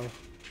worth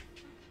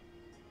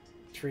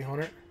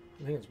 300.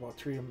 I think it's about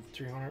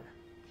 300.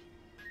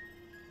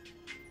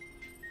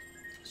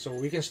 So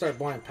we can start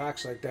buying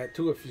packs like that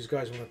too if you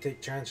guys want to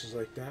take chances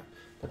like that.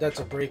 But that's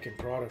a break-in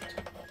product.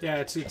 Yeah,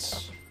 it's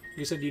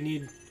you said you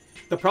need.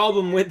 The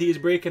problem with these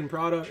break-in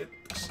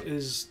products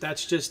is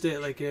that's just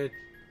it. Like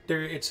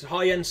it's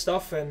high-end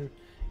stuff, and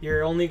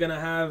you're only gonna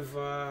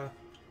have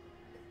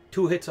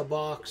 2 hits a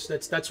box.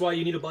 That's why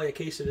you need to buy a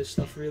case of this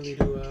stuff. Really,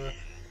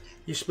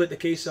 you split the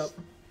case up.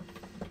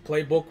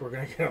 Playbook, we're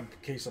gonna get a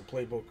case of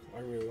Playbook.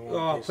 I really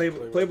want.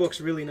 Playbook's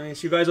really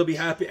nice. You guys will be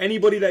happy.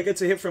 Anybody that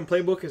gets a hit from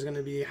Playbook is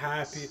gonna be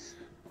happy.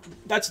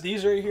 That's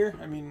these right here.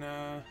 I mean,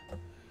 yeah,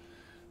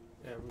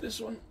 this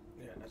one.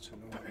 Yeah, that's a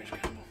new Parrish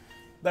Campbell.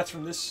 That's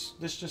from this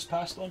just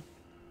past one.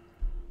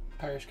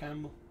 Parrish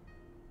Campbell.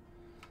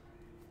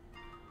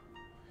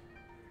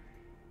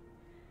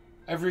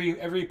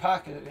 Every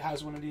pack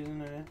has one of these in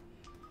there.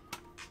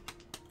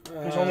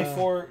 There's only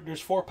 4.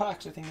 There's 4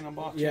 packs, I think, in a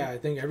box. Yeah, I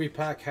think every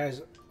pack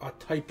has a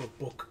type of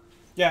book.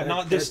 Yeah,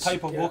 not this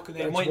type of book.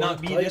 It might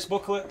not be this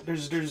booklet.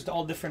 There's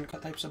all different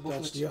types of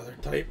booklets. That's the other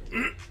type.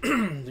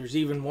 There's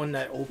even one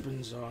that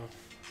opens.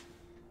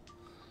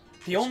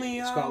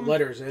 It's got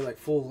letters, like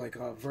full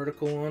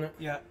vertical on it.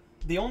 Yeah.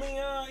 The only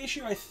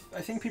issue I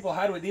think people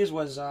had with these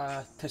was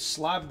to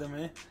slab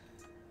them.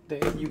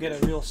 You get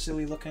a real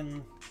silly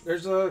looking.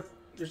 There's a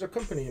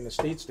company in the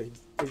States they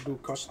do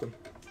custom.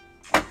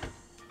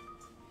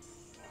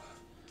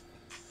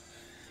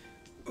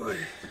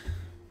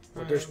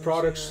 But there's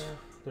products.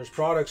 There's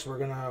products we're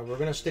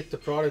gonna stick to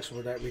products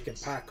where that we can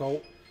pack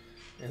out,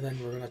 and then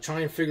we're gonna try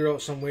and figure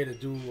out some way to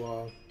do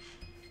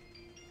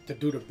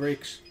the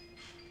breaks.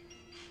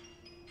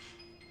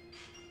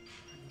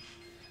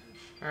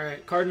 All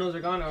right, Cardinals are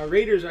gone.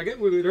 Raiders.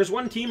 There's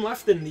one team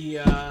left in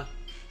the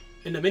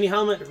mini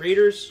helmet. The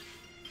Raiders.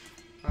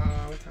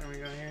 What time we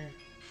got here?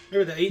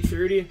 Maybe the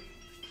 8:30.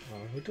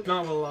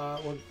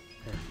 No,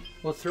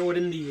 we'll throw it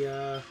in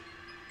the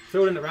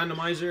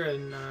randomizer,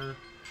 and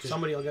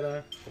somebody will get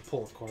a. I'll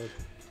pull a card.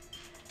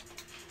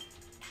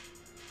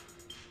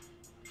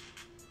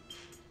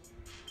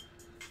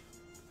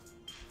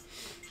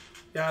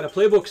 Yeah, the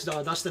playbooks,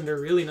 Dustin, they're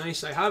really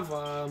nice. I have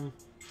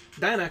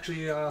Dan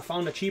actually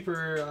found a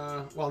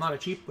cheaper, well, not a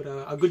cheap, but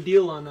a good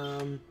deal on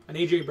an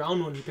AJ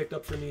Brown one he picked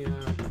up for me.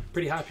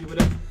 Pretty happy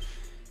with it.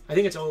 I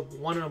think it's a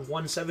one of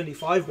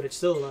 175, but it's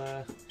still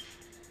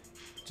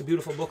it's a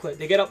beautiful booklet.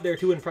 They get up there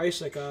too in price,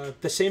 like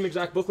the same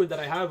exact booklet that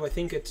I have. I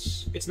think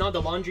it's not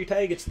the laundry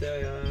tag, it's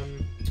the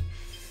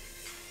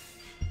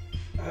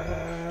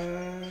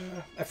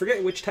I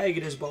forget which tag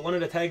it is, but one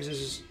of the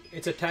tags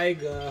it's a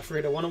tag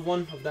for the 1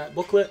 of that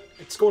booklet.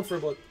 It's going for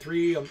about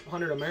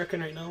 300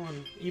 American right now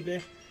on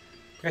eBay.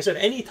 Like I said,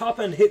 any top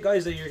end hit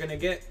guys that you're gonna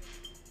get,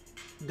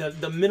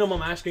 the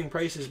minimum asking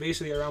price is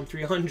basically around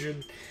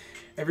 300.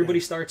 Everybody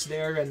starts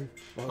there, and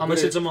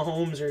unless it's a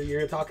Mahomes or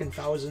you're talking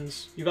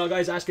thousands, you got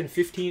guys asking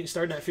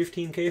starting at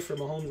 15K for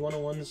Mahomes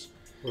 101s.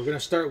 We're gonna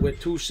start with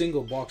 2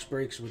 single box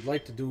breaks. We'd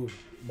like to do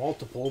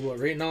multiple, but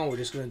right now we're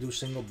just gonna do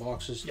single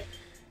boxes. Yep.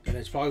 And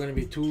it's probably gonna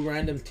be 2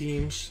 random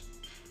teams,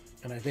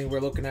 and I think we're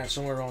looking at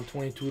somewhere around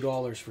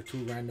 $22 for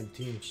 2 random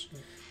teams,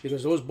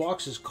 because those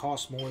boxes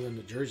cost more than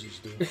the jerseys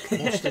do.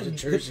 Most of the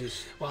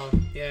jerseys. Well,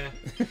 yeah,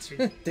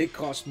 they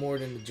cost more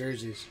than the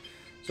jerseys.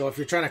 So if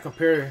you're trying to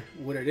compare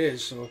what it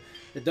is, so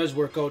it does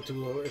work out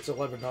to it's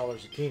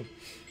 $11 a team.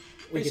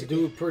 We can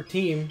do per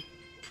team.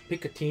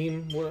 Pick a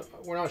team.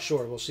 We're not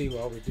sure. We'll see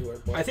how we do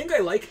it. But I think I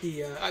like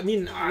the. I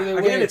mean,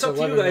 again, it's up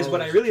to you guys,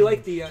 but I really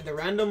like the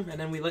random, and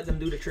then we let them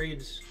do the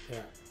trades.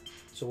 Yeah.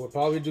 So we'll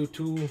probably do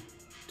two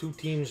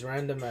teams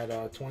random at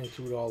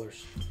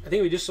 $22. I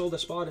think we just sold a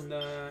spot in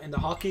the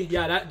hockey.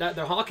 Yeah, that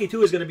the hockey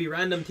too is going to be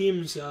random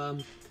teams.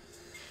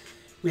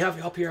 We have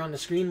it up here on the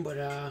screen, but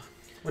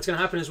what's going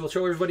to happen is we'll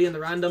throw everybody in the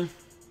random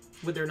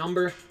with their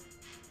number.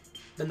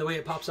 Then the way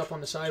it pops up on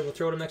the side, we'll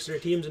throw them next to their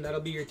teams, and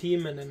that'll be your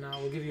team, and then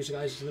we'll give you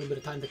guys a little bit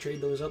of time to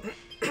trade those up.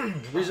 The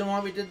reason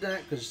why we did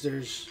that, because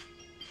there's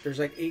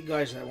like 8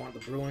 guys that want the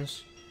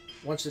Bruins.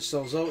 Once it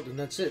sells out, then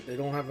that's it. They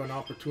don't have an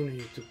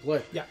opportunity to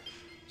play. Yeah.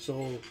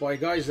 So by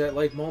guys that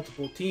like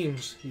multiple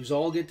teams, you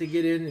all get to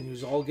get in, and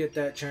you all get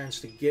that chance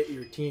to get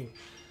your team.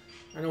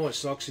 I know it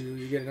sucks.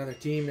 You get another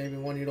team, maybe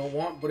one you don't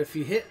want, but if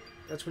you hit,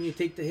 that's when you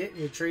take the hit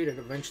and you trade it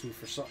eventually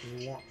for something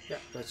you want. Yeah.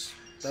 That's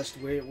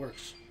the way it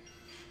works.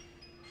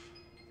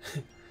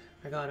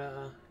 I got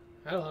a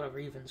lot of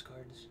Ravens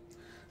cards.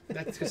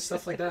 That's because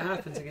stuff like that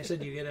happens. Like I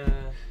said, you get it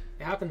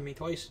happened to me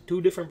twice.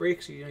 2 different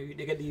breaks. They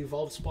get the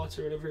evolved spots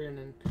or whatever, and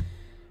then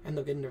end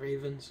up getting the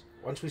Ravens.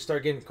 Once we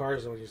start getting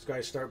cards, though, these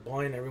guys start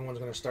buying. Everyone's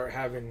gonna start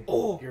having.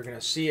 Oh. You're gonna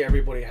see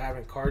everybody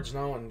having cards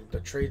now, and the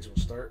trades will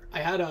start. I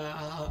had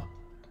a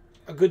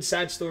good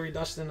sad story,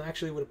 Dustin.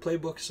 Actually, with the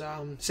playbooks,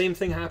 same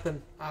thing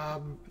happened.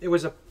 It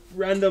was a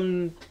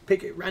random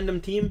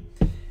team,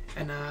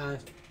 and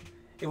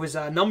it was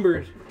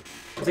numbered.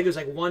 I think it was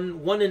like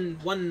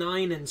 1,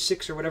 9, and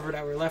 6 or whatever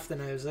that were left,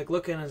 and I was like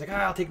looking. I was like,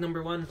 I'll take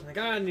number 1. I'm like,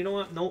 and you know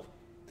what? Nope.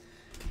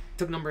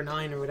 Took number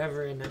 9 or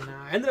whatever, and then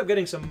I ended up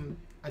getting some.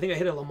 I think I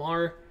hit a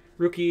Lamar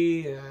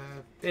rookie.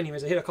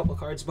 Anyways, I hit a couple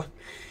cards, but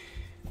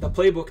the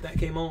playbook that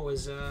came out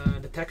was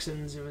the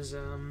Texans. It was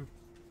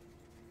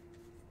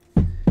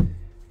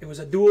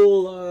a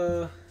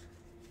dual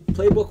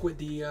playbook with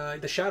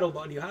the shadow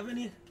box. Do you have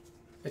any?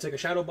 It's like a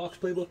shadow box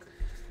playbook.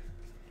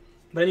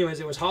 But anyways,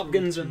 it was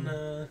Hopkins 32.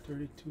 And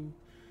 32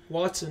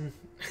 Watson,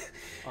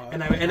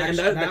 and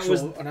that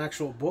was an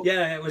actual book.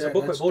 Yeah, it was a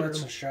book with both of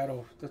them.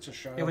 That's a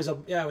shadow. It was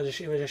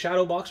a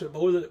shadow box with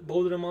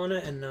both of them on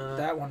it, and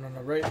that one on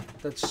the right.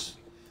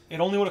 It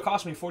only would have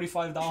cost me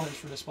 $45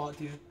 for the spot,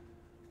 dude.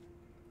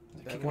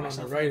 That one on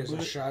the right is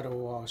a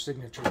shadow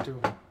signature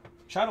too.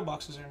 Shadow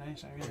boxes are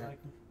nice. I really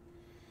like them.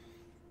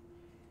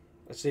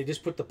 Let's say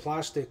just put the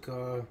plastic,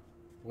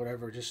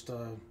 just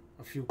a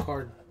few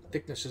card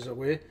thicknesses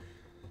away.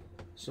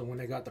 So when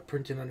they got the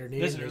printing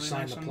underneath, and they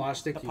sign the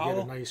plastic. You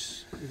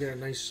get a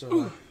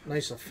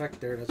nice effect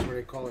there. That's where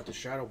they call it the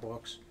shadow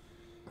box.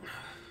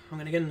 I'm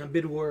gonna get in a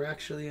bid war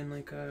actually in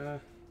like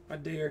a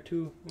day or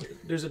two.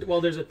 There's a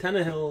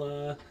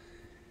Tannehill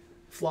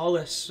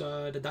flawless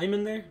the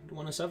diamond there, the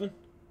 107.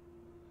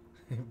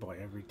 By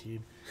every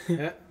team.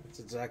 Yeah, that's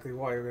exactly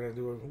why we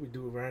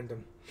do a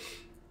random.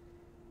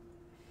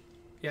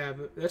 Yeah,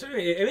 but that's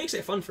it makes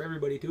it fun for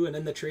everybody too, and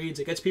then the trades,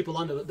 it gets people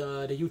on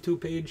the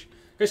YouTube page.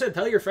 Like I said,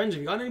 tell your friends if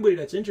you got anybody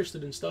that's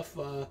interested in stuff.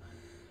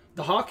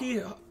 The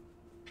hockey,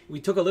 we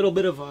took a little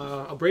bit of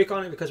a break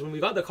on it because when we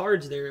got the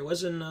cards there, it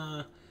wasn't.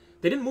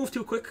 They didn't move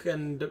too quick,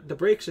 and the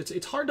breaks.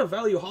 It's hard to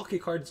value hockey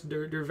cards.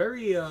 They're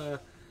very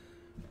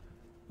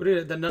what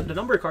are the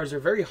number cards are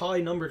very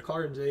high numbered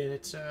cards, and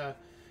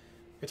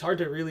it's hard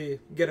to really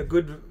get a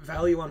good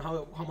value on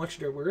how much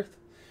they're worth.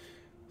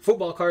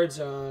 Football cards,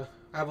 I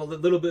have a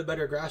little bit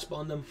better grasp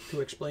on them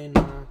to explain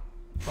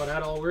how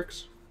that all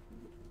works.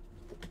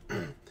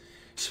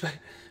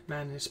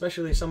 Man,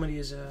 especially some of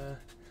these,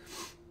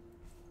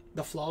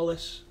 the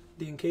flawless,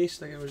 the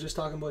encased, like I was just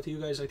talking about to you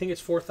guys. I think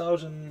it's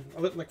 4,000,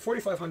 like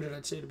 4,500,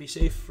 I'd say, to be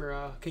safe for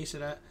a case of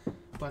that.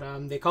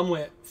 But they come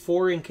with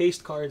 4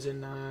 encased cards,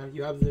 and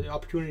you have the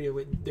opportunity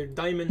with their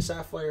diamond,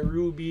 sapphire,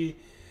 ruby,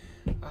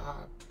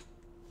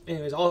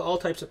 anyways, all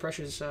types of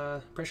precious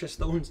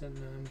stones. And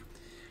I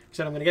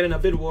said I'm gonna get in a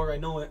bid war. I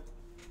know it.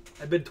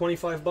 I bid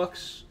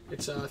 $25.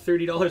 It's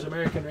 $30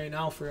 American right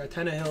now for a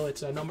Tannehill.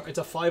 It's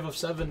a 5 of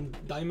 7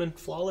 diamond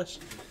flawless.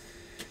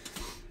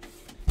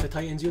 The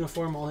Titans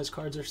uniform. All his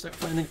cards are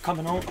finally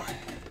coming out.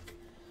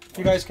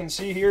 You guys can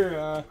see here.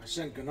 I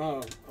sent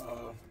Gana.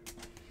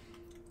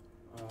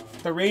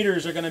 The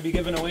Raiders are gonna be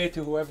given away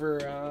to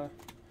whoever.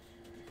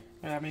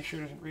 Make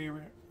sure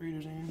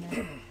Raiders are in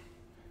there.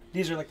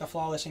 These are like the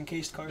flawless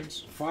encased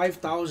cards.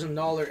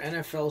 $5,000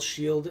 NFL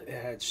Shield. It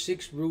had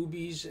 6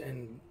 rubies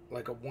and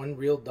like a 1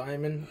 real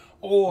diamond.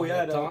 Oh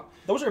yeah,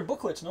 those are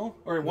booklets, no?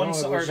 Or one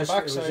no, or the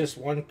back side. It was just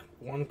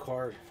one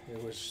card.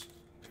 It was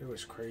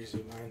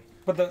crazy, man.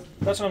 But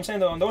that's what I'm saying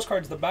though. On those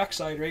cards, the back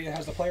side, right? It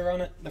has the player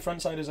on it. The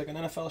front side is like an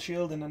NFL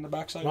Shield, and then the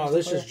back side. No, is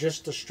this the player. is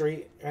just the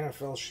straight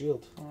NFL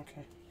Shield.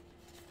 Okay.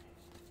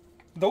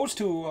 Those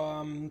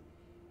two,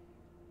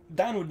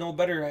 Dan would know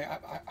better. I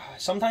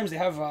sometimes they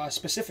have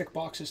specific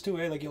boxes too.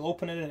 Eh? Like you'll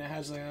open it and it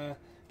has the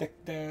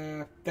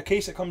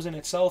case that comes in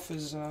itself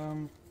is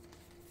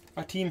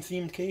a team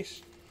themed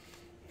case.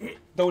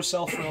 Those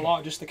sell for a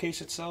lot. Just the case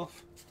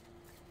itself.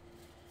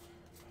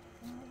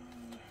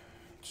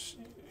 Let's see.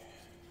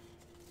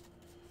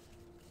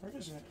 Where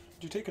is it?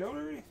 Did you take it out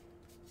already?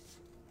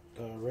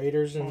 The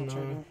Raiders and.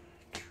 All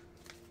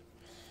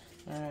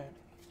right.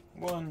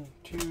 1,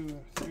 2,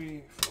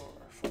 3, 4,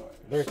 5.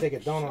 Better take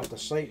it down off the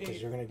site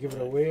because you're going to give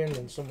it away and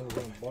then someone's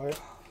going to buy it.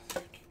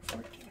 13,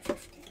 14,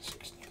 15,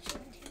 16,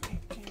 17,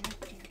 18,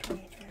 19,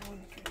 20, 21,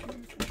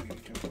 22, 23,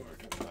 24,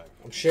 25.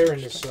 I'm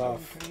sharing this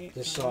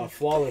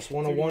flawless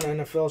 101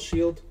 NFL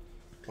Shield.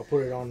 I'll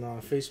put it on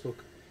Facebook.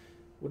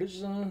 What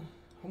is how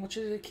much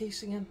is a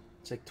case again?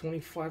 It's like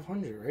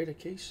 $2,500, right? A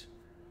case,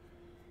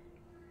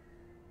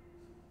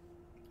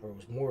 or it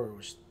was more. It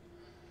was.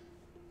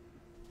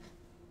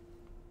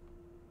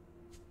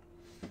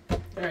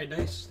 Alright,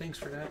 nice. Thanks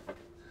for that.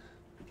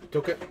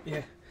 Took it?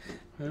 Yeah.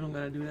 I don't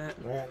gotta do that.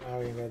 Alright, now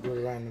we're gonna do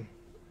it random.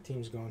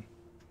 Team's gone.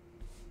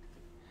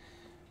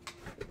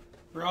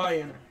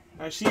 Brian,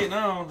 I see it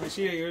now. I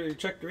see it. You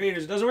checked the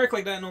Raiders. It doesn't work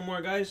like that no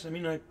more, guys. I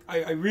mean,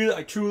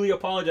 I truly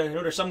apologize. I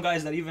know there's some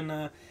guys that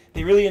even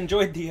they really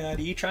enjoyed the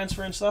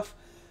e-transfer and stuff.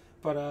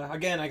 But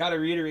again, I gotta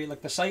reiterate,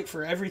 like the site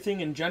for everything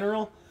in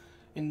general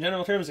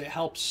terms, it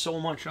helps so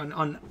much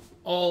on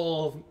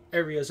all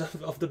areas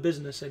of the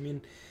business. I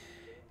mean,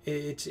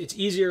 it's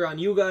easier on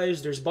you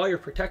guys. There's buyer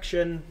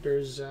protection.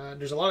 There's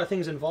a lot of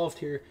things involved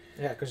here.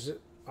 Yeah, because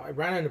I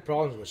ran into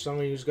problems with some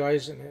of these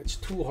guys, and it's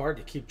too hard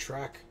to keep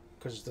track.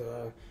 Because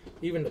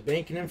even the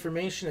banking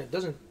information, it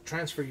doesn't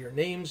transfer your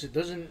names. It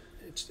doesn't.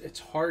 It's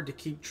hard to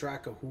keep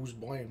track of who's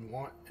buying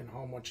what and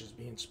how much is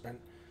being spent.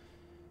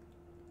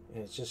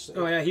 And it's just.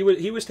 Oh yeah,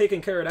 he was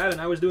taking care of that, and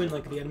I was doing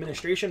like the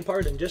administration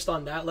part, and just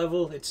on that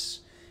level,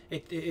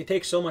 it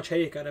takes so much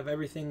headache out of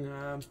everything.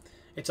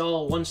 It's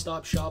all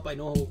one-stop shop. I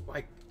know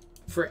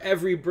for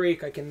every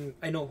break,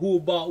 I know who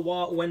bought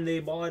what, when they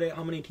bought it,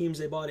 how many teams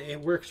they bought it. It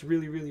works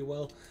really, really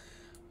well.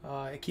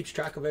 It keeps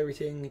track of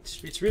everything.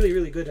 It's really,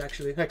 really good,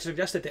 actually. I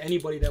suggest it to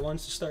anybody that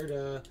wants to start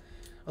a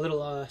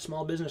little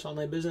small business,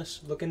 online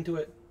business. Look into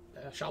it.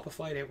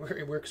 Shopify,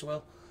 it works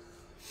well.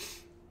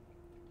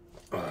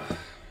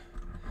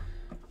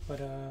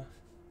 But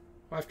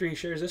after he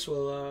shares this,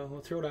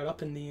 we'll throw that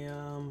up in the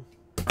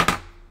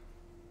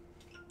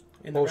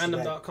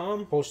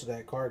random.com. Posted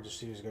that card just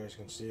so you guys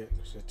can see it.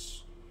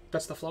 'Cause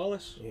that's the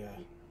flawless? Yeah.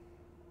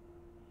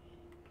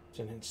 It's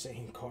an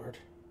insane card.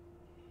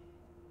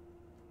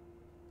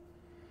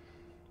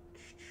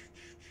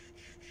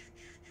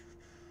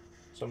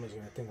 Somebody's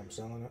going to think I'm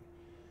selling it.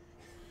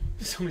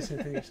 Somebody's going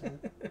to think you're selling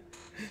it.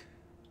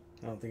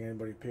 I don't think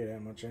anybody paid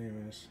that much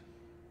anyways.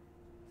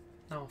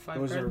 No,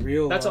 Those $5,000. are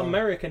real. That's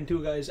American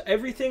too, guys.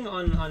 Everything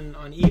on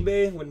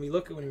eBay when we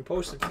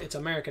post it, it's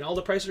American. All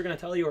the prices are going to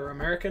tell you are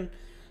American.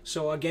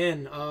 So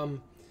again,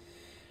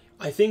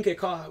 I think it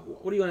cost,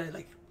 what do you want to,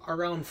 like,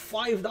 around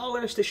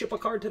 $5 to ship a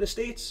card to the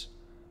States.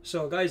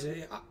 So guys,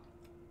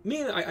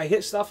 I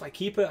hit stuff, I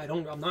keep it.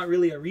 I'm not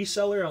really a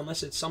reseller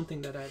unless it's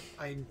something that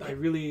I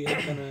really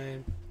am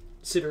gonna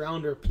sit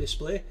around or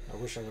display. I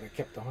wish I would have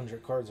kept the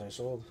 100 cards I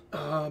sold.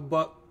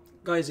 But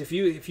guys, if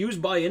you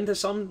buy into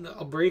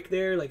a break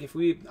there, like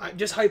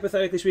just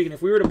hypothetically speaking,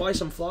 if we were to buy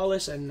some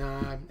flawless and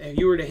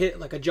you were to hit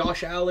like a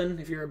Josh Allen,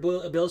 if you're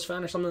a Bills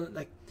fan or something,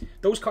 like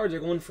those cards are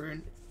going for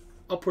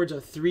upwards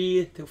of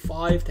 $3,000 to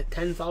 $5,000 to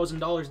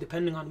 $10,000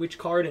 depending on which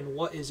card and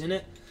what is in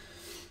it.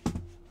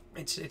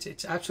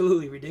 It's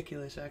absolutely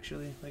ridiculous,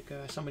 actually. Like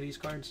some of these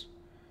cards,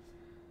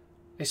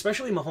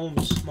 especially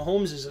Mahomes.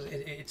 Mahomes is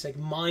it's like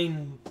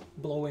mind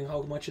blowing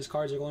how much his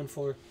cards are going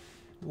for.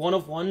 One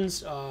of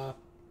ones,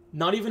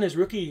 not even his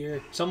rookie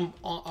year. Some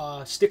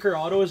sticker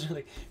autos,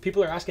 like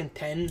people are asking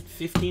 10,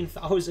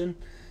 15,000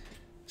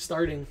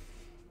 starting.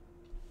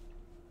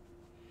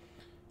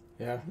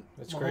 Yeah,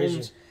 that's Mahomes.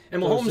 crazy.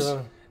 And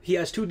Mahomes, he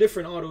has 2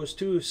 different autos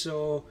too,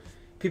 so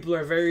people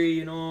are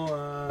very,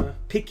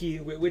 picky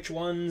with which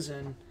ones.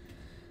 And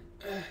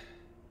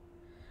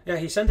yeah,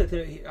 he sent it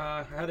to.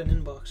 I had an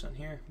inbox on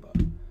here, but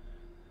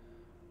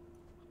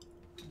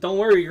don't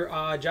worry,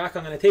 Jack.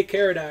 I'm gonna take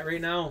care of that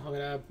right now.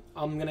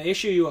 I'm gonna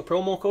issue you a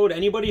promo code.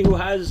 Anybody who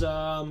has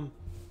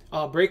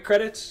break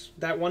credits,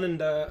 that one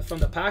from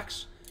the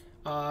packs,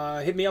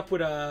 hit me up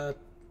with a.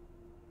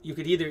 You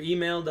could either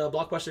email the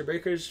Blockbuster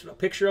Breakers a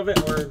picture of it,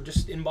 or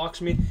just inbox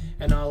me,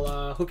 and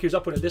I'll hook you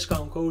up with a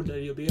discount code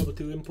that you'll be able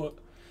to input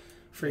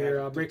for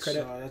your break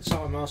credit. That's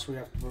something else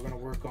we're going to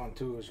work on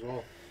too as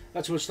well.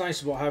 That's what's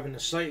nice about having the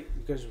site,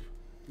 because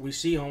we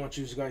see how much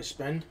you guys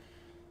spend.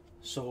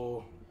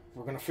 So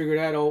we're going to figure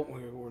that out.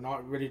 We're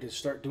not ready to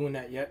start doing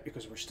that yet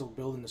because we're still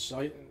building the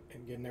site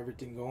and getting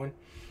everything going.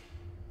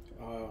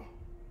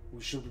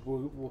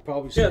 We'll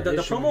probably start the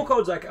promo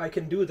codes, I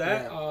can do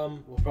that. Yeah,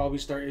 we'll probably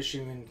start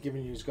issuing and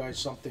giving you guys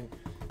something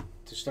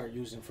to start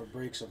using for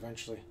breaks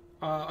eventually.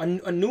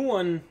 A new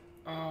one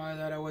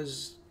that I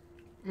was,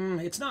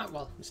 it's not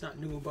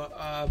new, but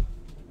I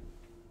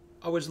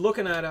was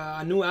looking at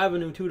a new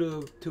avenue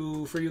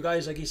to for you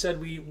guys. Like he said,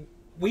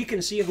 we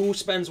can see who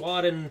spends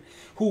what and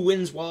who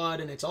wins what,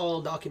 and it's all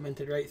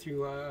documented right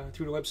through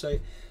the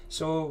website.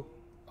 So.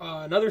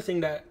 Another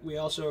thing that we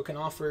also can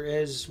offer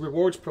is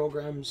rewards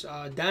programs.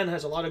 Dan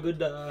has a lot of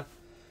good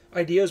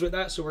ideas with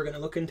that, so we're going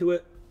to look into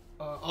it.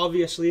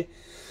 Obviously,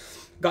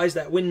 guys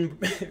that win,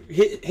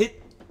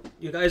 hit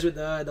you guys with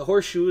the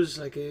horseshoes,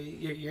 like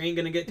you ain't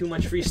going to get too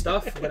much free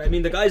stuff. But I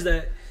mean, the guys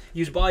that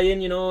you buy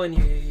in, and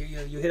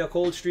you hit a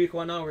cold streak,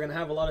 whatnot, we're going to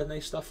have a lot of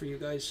nice stuff for you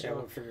guys. So. Yeah,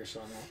 we'll figure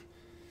something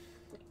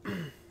out.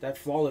 That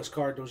flawless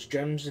card, those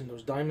gems and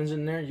those diamonds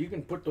in there, you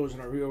can put those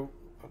in a real...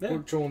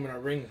 Throw them in a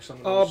ring. Some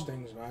of those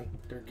things, man,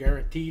 they're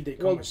guaranteed. They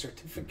come with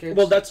certificates.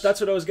 Well, that's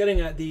what I was getting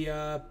at.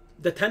 The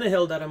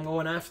Tannehill that I'm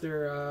going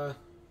after.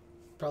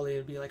 Probably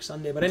it'd be like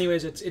Sunday, but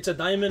anyways, it's a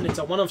diamond. It's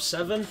a 1 of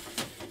 7,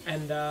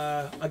 and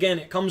again,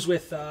 it comes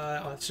with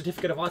a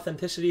certificate of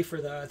authenticity for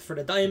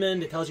the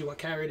diamond. It tells you what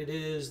carat it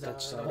is.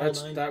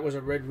 That was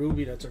a red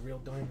ruby. That's a real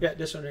diamond. Yeah,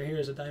 this one right here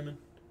is a diamond.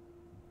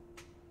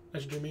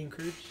 That's Jermaine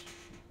Cruz.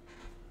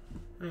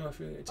 I don't know if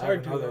it's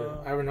hard to.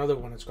 I have another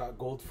one. It's got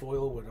gold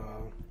foil with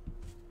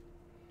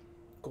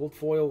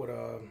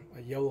a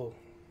yellow,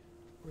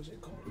 what is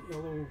it called?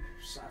 Yellow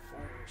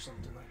sapphire or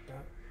something like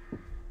that.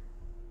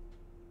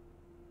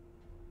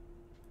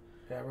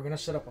 Yeah, we're gonna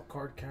set up a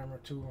card camera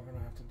too. We're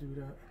gonna have to do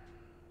that.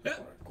 Yeah,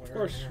 of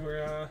course.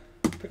 We're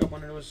pick up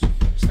one of those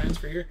stands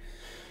for here.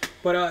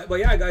 But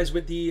yeah, guys,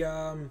 with the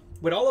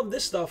with all of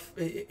this stuff,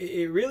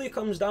 it really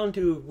comes down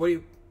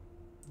to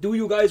do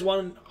you guys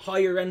want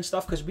higher end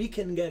stuff? Because we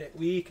can get it.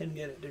 We can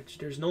get it.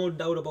 There's no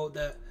doubt about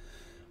that.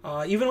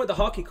 Even with the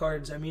hockey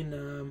cards, I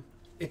mean.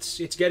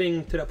 It's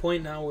getting to the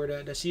point now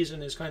where the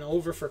season is kind of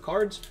over for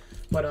cards,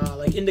 but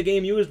like in the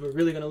game used, we're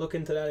really gonna look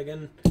into that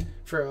again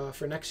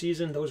for next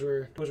season. Those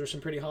were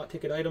some pretty hot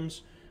ticket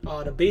items.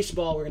 The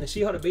baseball, we're gonna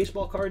see how the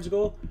baseball cards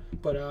go,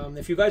 but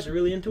if you guys are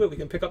really into it, we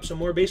can pick up some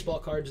more baseball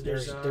cards.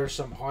 There's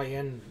some high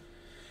end.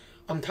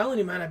 I'm telling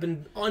you, man, I've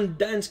been on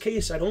Dan's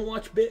case. I don't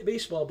watch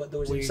baseball, but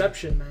those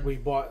Inception, man. We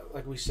bought,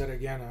 like we said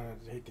again, I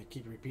hate to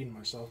keep repeating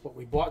myself, but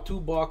we bought 2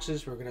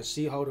 boxes. We're gonna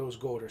see how those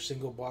go. They're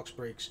single box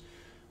breaks.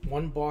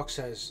 One box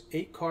has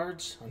 8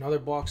 cards. Another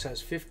box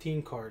has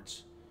 15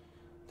 cards.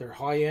 They're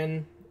high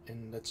end,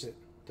 and that's it.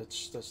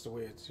 That's the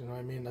way it's. You know what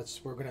I mean?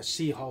 We're gonna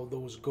see how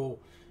those go,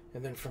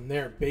 and then from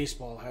there,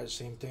 baseball has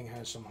same thing.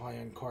 Has some high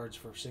end cards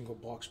for single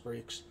box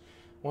breaks.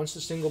 Once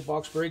the single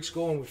box breaks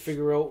go, and we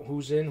figure out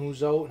who's in,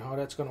 who's out, and how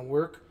that's gonna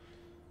work,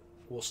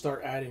 we'll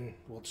start adding.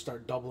 We'll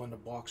start doubling the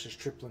boxes,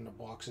 tripling the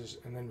boxes,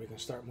 and then we can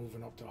start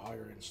moving up to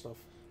higher end stuff.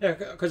 Yeah,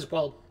 because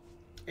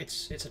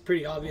it's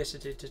pretty obvious.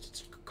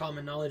 It's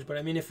common knowledge. But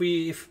I mean, if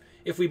we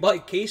buy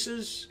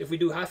cases, if we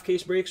do half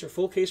case breaks or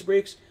full case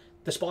breaks,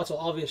 the spots will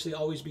obviously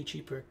always be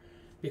cheaper,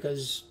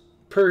 because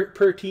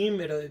per team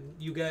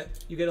you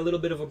get a little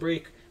bit of a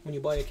break when you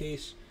buy a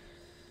case.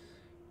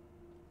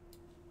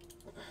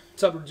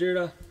 What's up,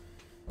 Rogerta?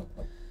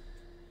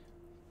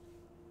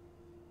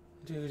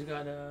 Dude's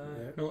got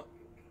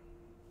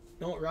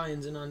no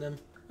Ryan's in on them.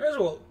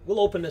 We'll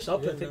open this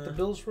up and and take the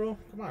Bills, bro.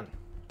 Come on.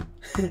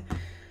 There's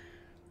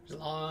a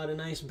lot of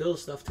nice Bill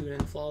stuff too,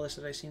 and flawless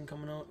that I've seen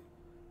coming out.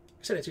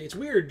 I said it's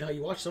weird how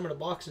you watch some of the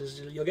boxes.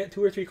 You'll get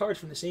 2 or 3 cards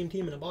from the same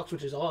team in a box,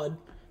 which is odd,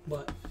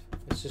 but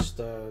it's just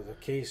the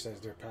case as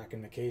they're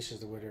packing the cases,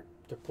 the way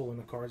they're pulling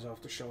the cards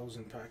off the shelves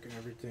and packing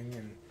everything.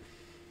 And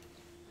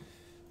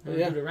do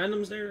the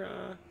randoms there,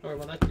 or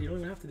well, you don't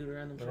even have to do the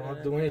randoms. We don't have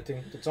to do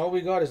anything. That's all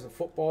we got is the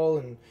football,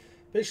 and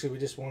basically we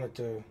just wanted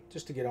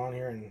to get on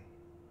here and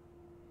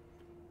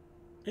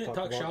Yeah,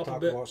 talk shop a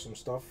talk bit. about some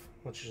stuff.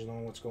 Let you know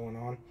what's going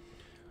on.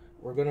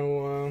 We're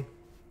gonna.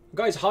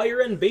 Guys,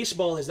 higher end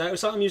baseball, is that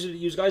something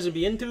you guys would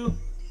be into?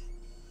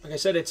 Like I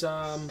said, it's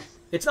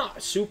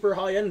not super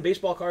high end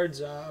baseball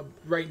cards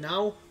right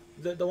now.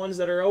 The ones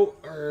that are out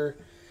are,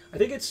 I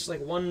think it's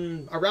like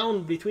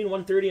around between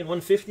 130 and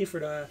 150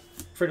 for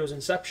those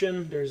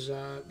Inception.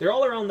 They're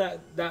all around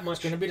that much.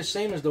 It's gonna be the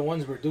same as the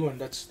ones we're doing.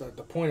 That's the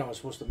point I was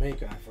supposed to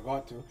make, and I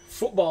forgot to.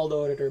 Football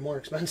though, they're more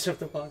expensive,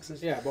 the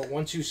boxes. Yeah, but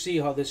once you see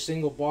how this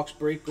single box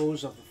break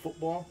goes of the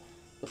football,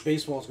 the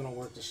baseball is gonna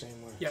work the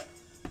same way. Yeah.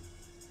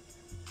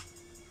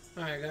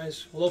 All right,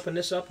 guys, we'll open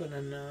this up and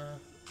then.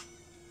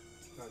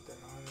 Got that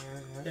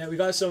on there. Yeah, we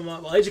got some.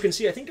 Well, as you can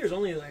see, I think there's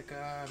only like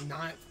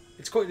 9.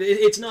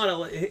 It's not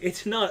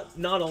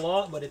a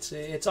lot, but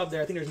it's up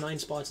there. I think there's 9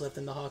 spots left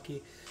in the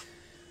hockey.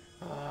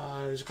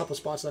 There's a couple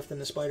spots left in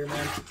the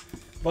Spider-Man.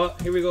 But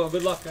here we go.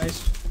 Good luck,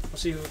 guys. We'll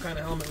see what kind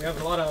of helmet. We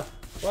have a lot of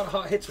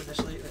hot hits with this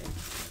lately.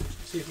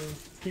 See if we can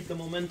keep the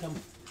momentum.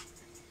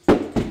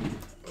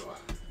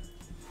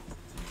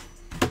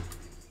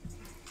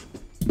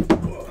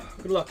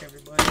 Good luck,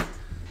 everybody.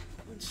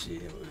 Let's see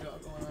what we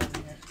got going on here.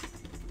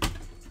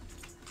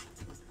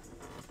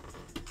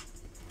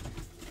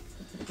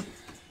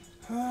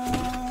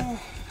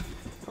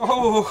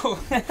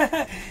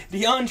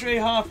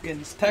 DeAndre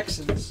Hopkins,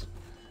 Texans.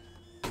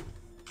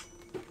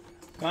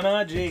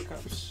 Gunnar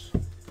Jacobs.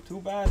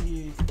 Too bad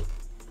he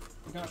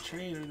got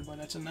traded, but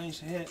that's a nice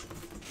hit.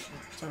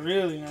 It's a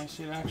really nice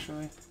hit,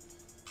 actually.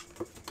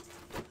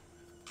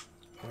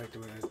 I like the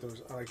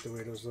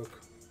way those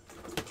look.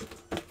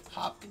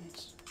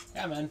 Hopkins.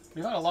 Yeah, man.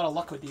 We've had a lot of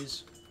luck with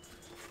these.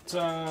 It's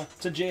a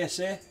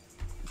JSA.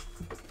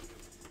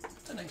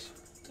 It's a nice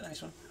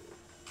one.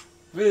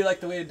 Really like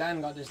the way Dan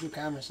got this new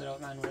camera set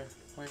up, man.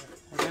 We're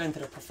getting to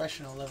the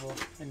professional level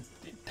in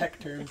tech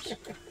terms.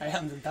 I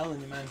am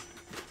telling you, man.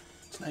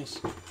 It's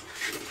nice.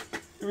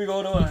 Here we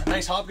go to a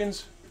nice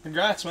Hopkins.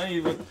 Congrats, man.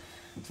 You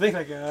think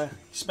like you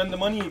spend the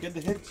money, you get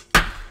the hits.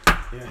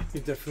 Yeah,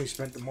 you definitely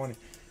spent the money.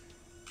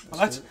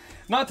 Well, that's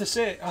not to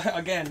say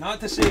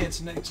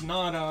it's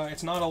not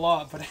a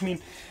lot, but I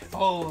mean,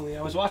 holy!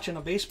 I was watching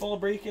a baseball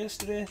break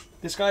yesterday.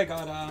 This guy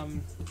got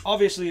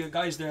obviously,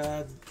 guys,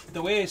 the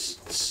way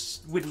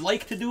we'd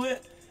like to do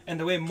it, and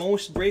the way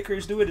most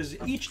breakers do it is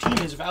each team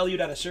is valued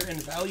at a certain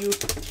value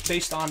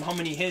based on how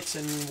many hits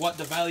and what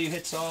the value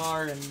hits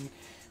are, and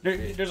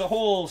there's a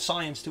whole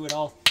science to it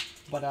all.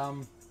 But a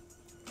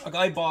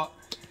guy bought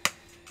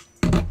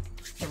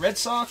the Red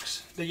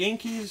Sox, the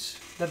Yankees,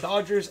 the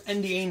Dodgers,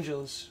 and the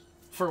Angels.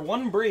 For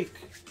one break,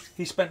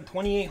 he spent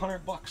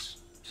 $2,800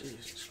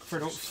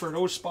 for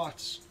those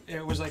spots.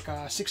 It was like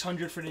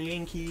 $600 for the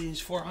Yankees,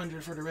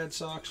 $400 for the Red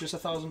Sox, just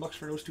 $1,000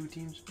 for those two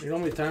teams. You know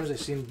how many times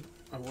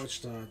I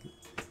watched.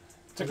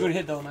 It's a good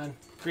hit though, man.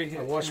 Great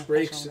hit. I watched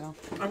breaks.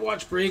 I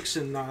watched breaks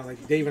and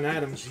like Dave and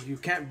Adams. You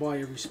can't buy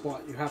every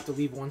spot. You have to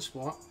leave one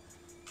spot.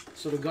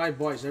 So the guy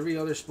buys every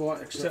other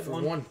spot except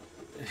for one.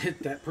 And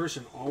hit that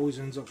person always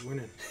ends up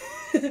winning.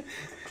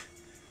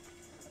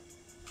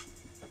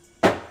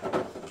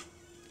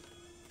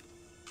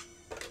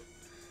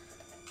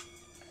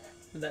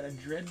 Is that a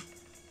dread?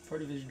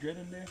 Part of his dread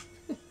in there?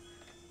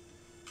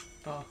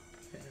 Oh,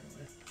 okay,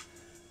 anyway.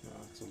 No,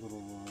 it's a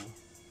little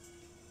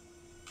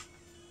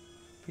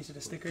Piece of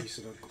the sticker? piece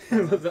of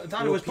I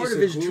thought it was part of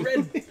his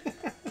dread. It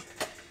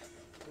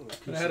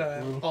had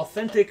an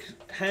authentic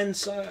hand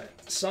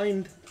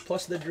signed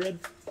plus the dread.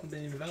 Would have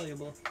been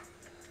invaluable.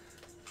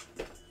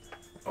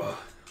 Oh,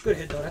 good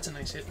hit though. That's a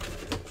nice hit.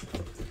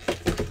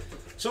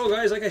 So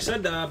guys, like I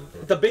said,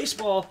 the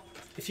baseball,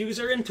 if you guys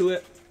are into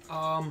it,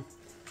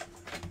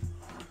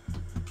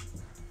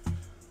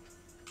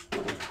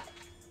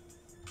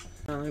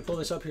 let me pull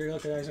this up here.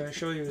 Look, guys, I'm gonna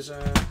show you the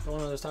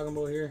one I was talking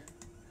about here.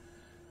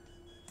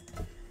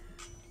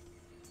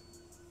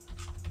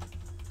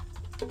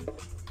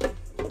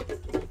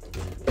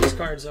 These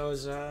cards, I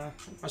was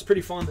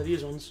pretty fond of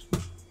these ones.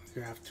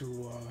 You have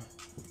to.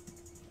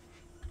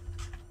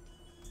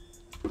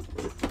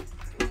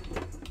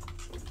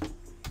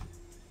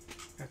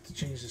 Have to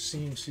change the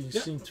scene. See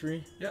scene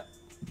 3. Yeah.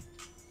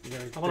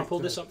 I want to pull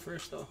this up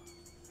first, though.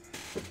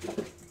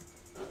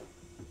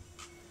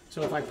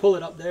 So if I pull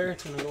it up there,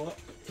 it's gonna go up.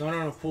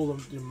 No. Pull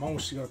your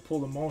mouse. You gotta pull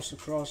the mouse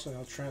across, and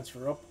it'll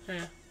transfer up.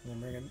 Yeah. And then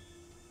bring it.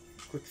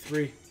 Quick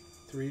 3.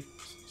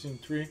 Scene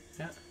 3.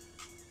 Yeah.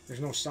 There's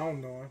no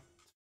sound though. Huh?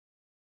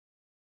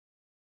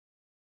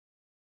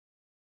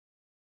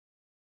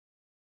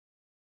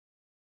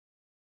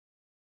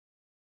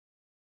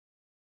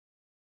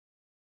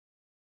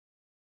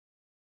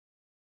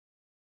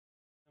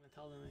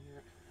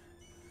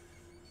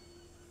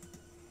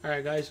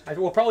 Alright guys, I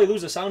will probably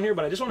lose the sound here,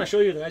 but I just want to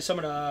show you guys some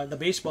of the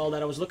baseball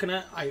that I was looking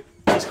at.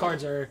 These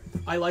cards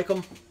I like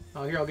them.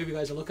 Here, I'll give you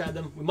guys a look at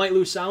them. We might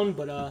lose sound,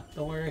 but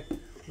don't worry,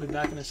 we'll be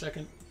back in a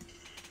second.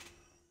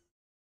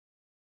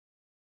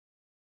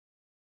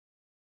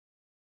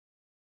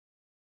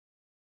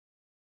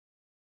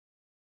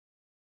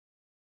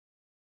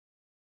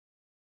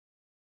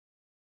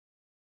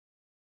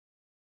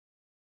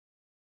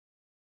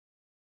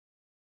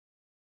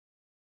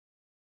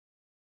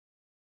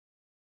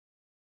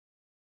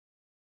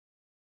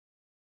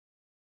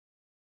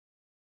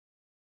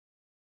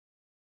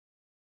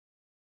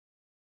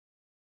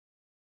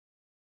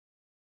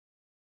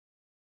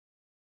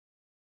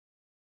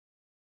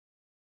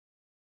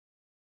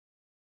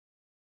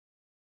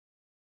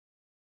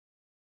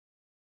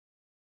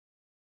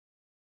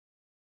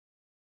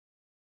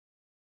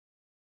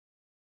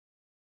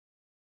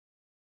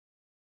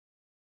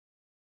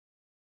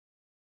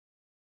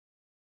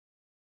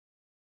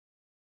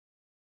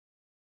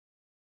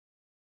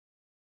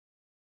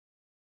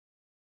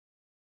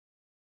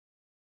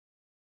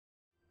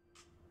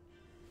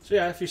 So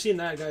yeah, if you've seen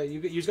that guy,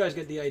 you guys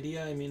get the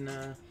idea. I mean,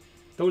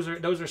 those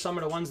are some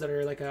of the ones that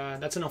are like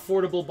that's an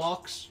affordable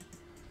box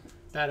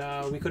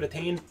that we could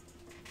attain.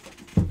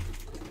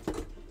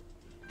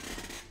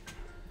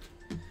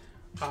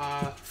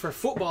 For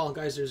football,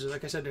 guys, there's,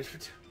 like I said,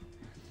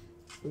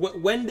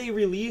 when they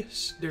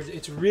release,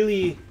 it's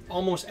really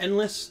almost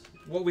endless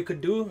what we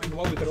could do and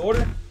what we could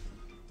order.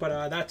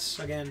 But that's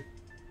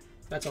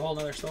a whole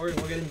other story.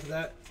 We'll get into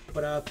that.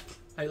 But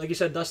like you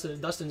said,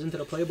 Dustin's into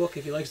the playbook.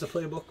 If he likes the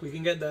playbook, we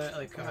can get that.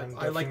 Like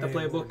I like the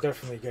playbook. We're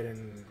definitely gonna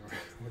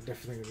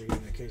be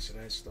getting a case of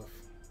that stuff.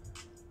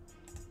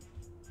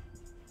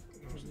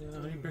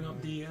 Let me bring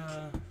up the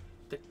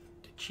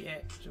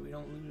chat so we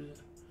don't lose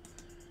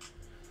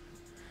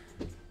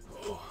it.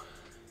 Oh.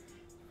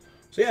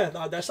 So yeah,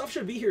 that stuff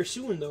should be here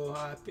soon though.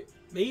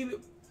 Maybe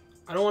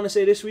I don't want to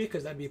say this week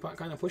because that'd be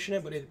kind of pushing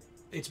it, but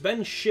it's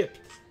been shipped.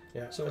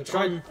 Yeah. So I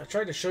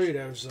tried to show you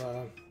that. It was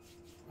I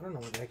don't know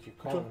what the heck you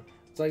call it.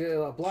 It's like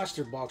a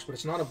blaster box, but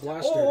it's not a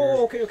blaster.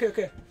 Oh,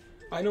 okay.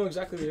 I know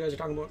exactly what you guys are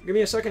talking about. Give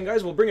me a second,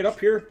 guys. We'll bring it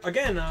up here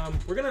again.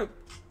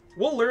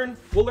 We'll learn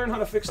how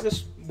to fix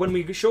this when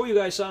we show you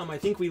guys some. I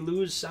think we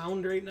lose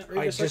sound right now.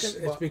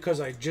 It's because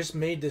I just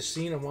made this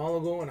scene a while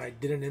ago and I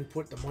didn't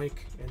input the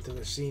mic into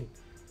the scene,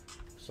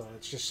 so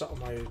it's just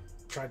something I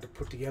tried to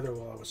put together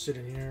while I was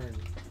sitting here. And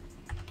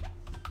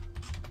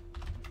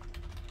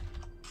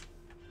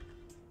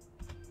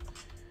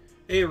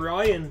hey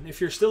Ryan,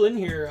 if you're still in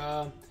here,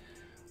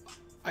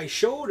 I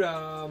showed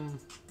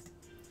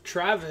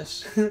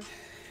Travis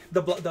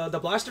the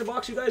blaster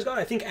box you guys got.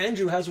 I think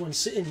Andrew has one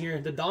sitting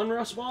here. The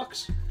Donruss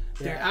box. Yeah.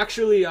 They're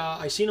actually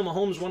I seen a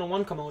Mahomes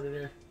 101 come out of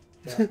there.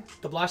 Yeah.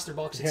 The blaster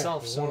box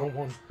itself. The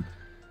 101.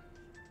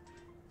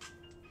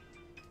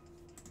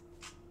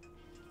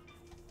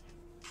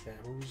 Yeah,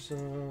 who's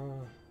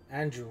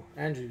Andrew?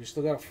 Andrew, you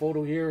still got a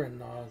photo here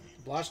and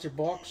blaster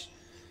box.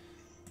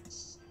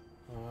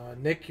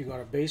 Nick, you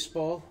got a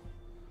baseball.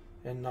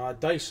 And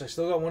Dice, I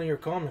still got one of your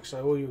comics. I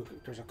owe you.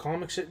 There's a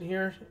comic sitting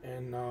here,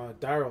 and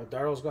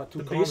Daryl's got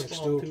two comics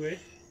too. Eh?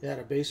 Yeah,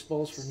 the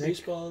baseballs for Nick.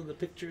 Baseball, the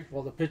picture.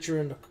 Well, the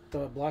picture and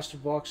the blaster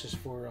box is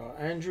for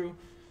Andrew,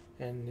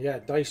 and yeah,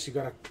 Dice, we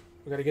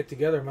gotta get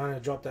together, man. I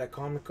dropped that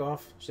comic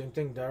off. Same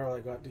thing, Daryl.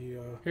 I got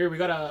the. Here we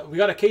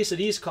got a case of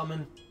these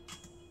coming.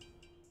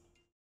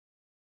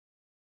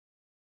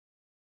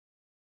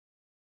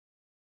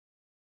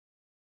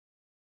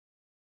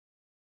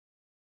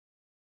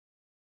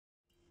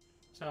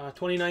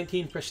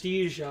 2019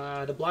 Prestige,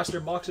 the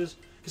blaster boxes.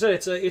 Like I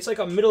said, it's like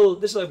a middle.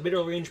 This is a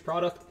middle range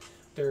product.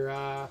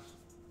 They're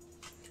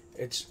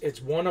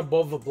it's one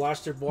above a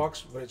blaster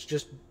box, but it's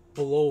just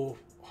below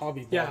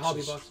hobby boxes. Yeah,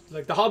 hobby box.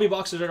 Like the hobby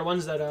boxes are the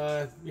ones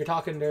that you're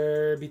talking.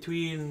 They're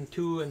between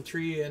 2 and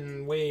 3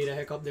 and way the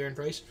heck up there in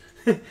price.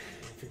 If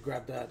you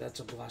grab that,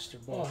 that's a blaster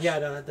box. Oh yeah,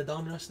 the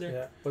Donruss there.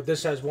 Yeah, but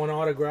this has one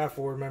autograph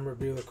or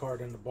memorabilia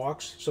card in the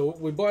box. So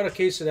we bought a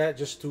case of that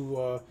just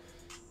to.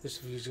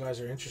 Just if you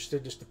guys are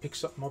interested, just to pick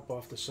something up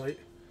off the site.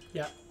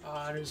 Yeah,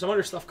 there's some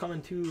other stuff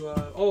coming too.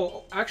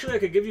 Oh, actually, I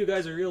could give you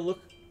guys a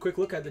quick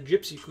look at the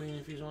Gypsy Queen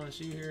if you want to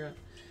see here.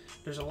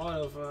 There's a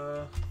lot of.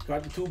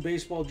 Got the 2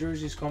 baseball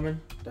jerseys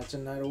coming. That's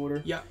in that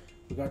order. Yeah.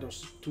 We got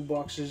those 2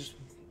 boxes,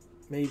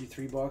 maybe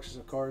 3 boxes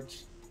of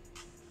cards.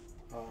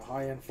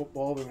 High-end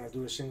football. We're gonna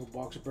do a single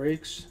box of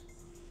breaks.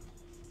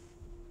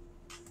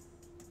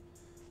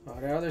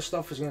 The other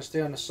stuff is gonna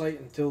stay on the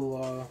site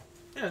until.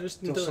 Yeah,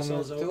 just until it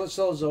sells out. Until it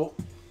sells out.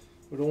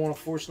 We don't want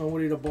to force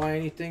nobody to buy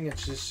anything.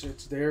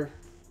 It's there.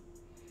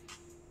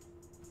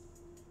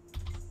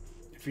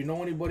 If you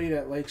know anybody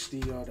that likes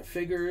the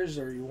figures,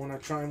 or you want to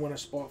try and win a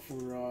spot for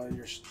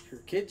your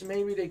kids,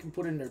 maybe they can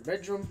put in their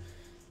bedroom.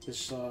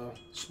 This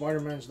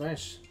Spider-Man's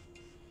nice.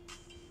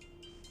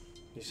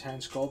 He's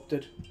hand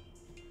sculpted.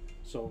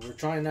 So we're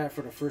trying that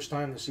for the first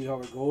time to see how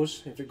it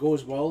goes. If it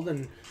goes well,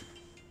 then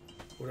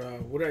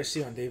what did I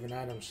see on David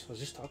Adams? I was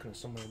just talking to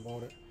somebody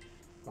about it.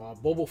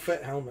 Boba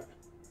Fett helmet,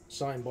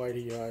 signed by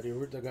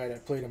the guy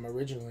that played him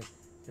originally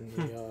in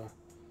the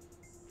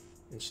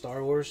in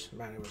Star Wars.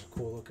 Man, it was a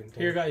cool looking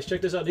thing. Here, guys,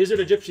 check this out. These are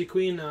the Gypsy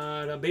Queen,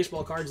 the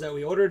baseball cards that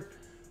we ordered.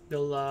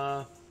 They'll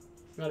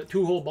got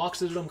 2 whole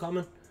boxes of them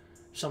coming.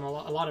 A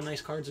lot of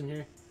nice cards in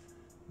here.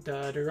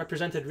 They're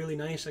represented really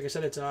nice. Like I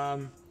said,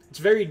 it's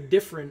very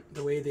different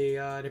the way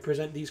they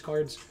present these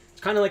cards. It's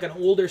kind of like an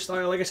older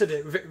style. Like I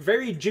said,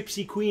 very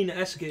Gypsy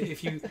Queen-esque.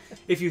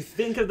 If you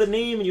think of the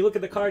name and you look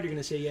at the card, you're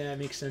gonna say, yeah, it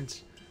makes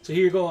sense. So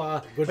here you go.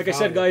 Like I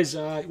said, guys,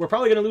 we're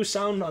probably gonna lose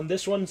sound on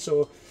this one.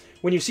 So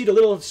when you see the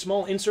little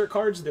small insert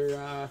cards,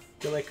 they're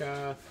like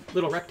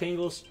little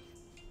rectangles.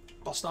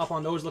 I'll stop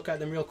on those, look at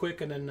them real quick,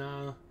 and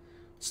then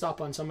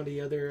stop on some of the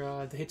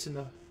other the hits in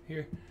the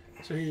here.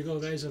 So here you go,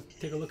 guys.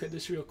 Take a look at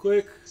this real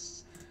quick.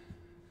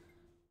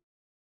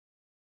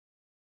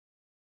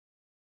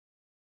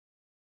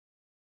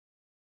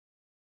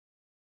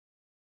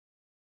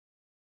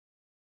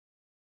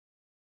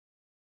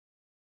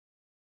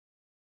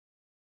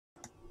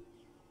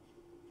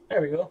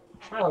 There we go.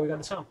 Oh, we got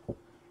the sound.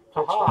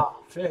 Haha,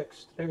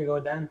 fixed. There we go,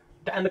 Dan.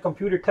 Dan the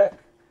computer tech.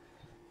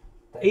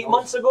 8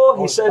 months ago,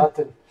 he knows said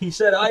nothing.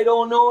 I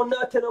don't know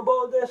nothing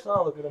about this.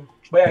 Oh, look at him.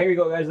 But yeah, here you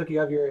go, guys. Look, you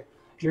have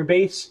your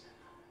base,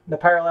 the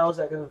parallels,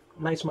 like a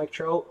nice Mike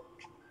Trout.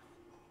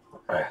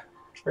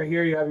 Right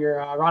here, you have your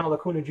Ronald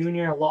Acuna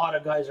Jr. A lot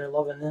of guys are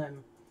loving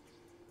him.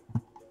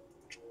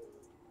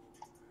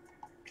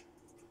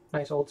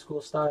 Nice old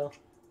school style.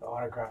 The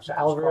autographs. The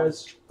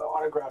Alvarez. The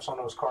autographs on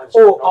those cards.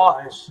 Oh,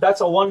 are nice.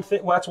 that's one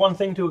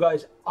thing too,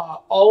 guys.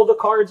 All the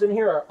cards in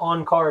here are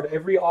on card.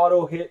 Every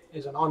auto hit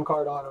is an on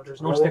card auto.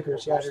 There's no Really?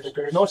 stickers. Yeah, There's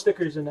there's no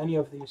stickers in any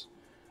of these.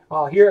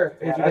 Here,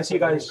 Yeah, if you can that's see, a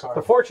great guys, card.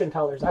 the fortune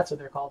tellers. That's what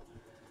they're called.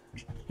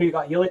 Here you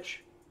got Yelich.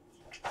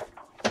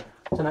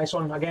 It's a nice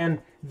one.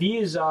 Again,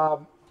 these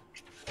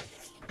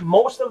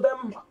most of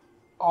them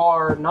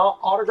are not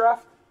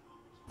autographed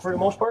for the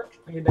most part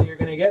that you're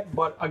gonna get.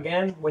 But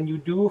again, when you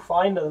do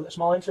find a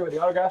small insert with the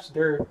autographs,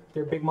 they're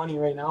big money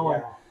right now.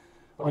 Yeah.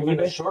 But on even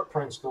the eBay. short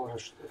prints, though,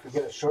 if you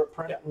get a short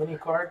print mini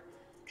card,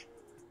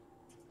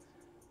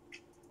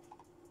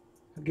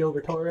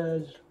 Gilbert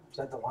Torres. is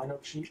that the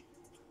lineup sheet?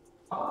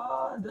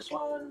 This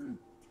one,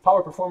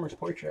 Power Performers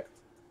Portrait,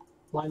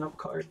 lineup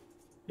card.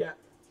 Yeah,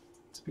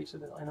 it's a piece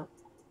of the lineup.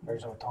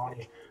 There's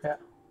Otani. Yeah.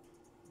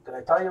 Did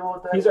I tell you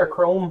about that? These are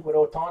chrome. With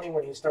Otani,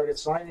 when he started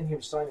signing, he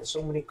was signing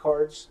so many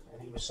cards,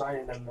 and he was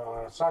signing them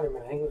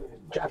in English,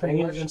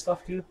 Japanese and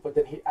stuff too. But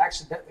then he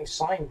accidentally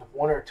signed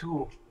one or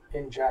two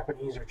in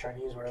Japanese or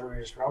Chinese, wherever he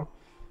was from,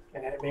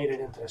 and then it made it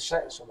into the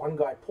set. So one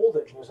guy pulled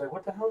it, and he was like,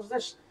 "What the hell is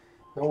this?"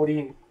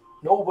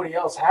 Nobody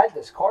else had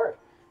this card.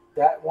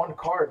 That one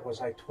card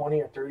was like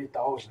 $20,000 or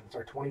 $30,000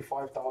 or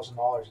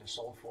 $25,000 it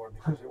sold for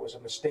because it was a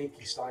mistake.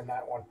 He signed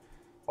that one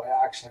by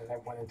accident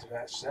that went into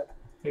that set.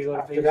 Here you go,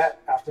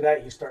 After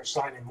that, you start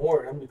signing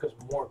more of them because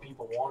more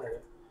people wanted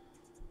it.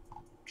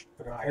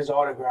 But his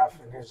autograph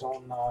in his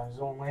own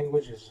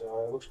language is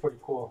looks pretty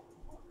cool.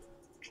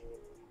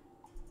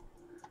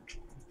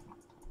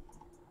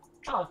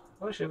 I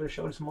wish I would have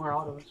showed us more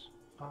autos.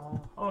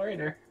 Right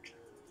there.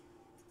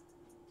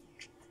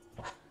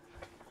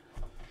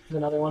 There's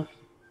another one.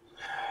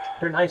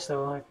 They're nice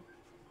though. Like,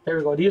 there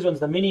we go. These ones,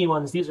 the mini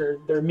ones.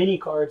 They're mini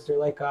cards. They're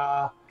like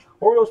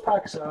what were those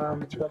packs?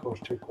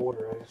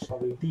 Three-quarter,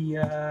 right?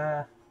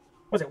 The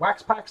was it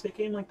wax packs? They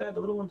came like that.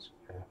 The little ones.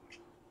 Yeah.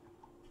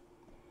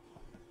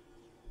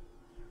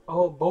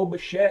 Oh, Bo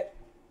Bichette.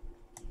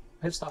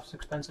 His stuff's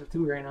expensive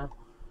too right now.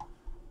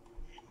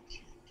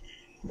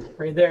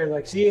 Right there,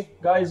 like, see,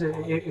 guys,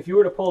 if you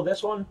were to pull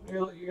this one,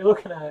 you're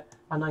looking at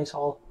a nice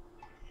haul.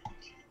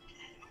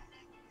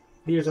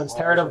 These ones,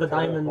 Tarot of the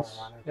Diamonds.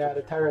 Yeah,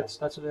 the Tarots.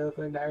 That's what they look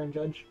like, the Aaron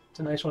Judge. It's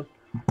a nice one.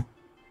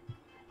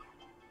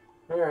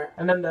 Alright.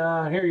 And then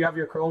here you have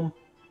your chrome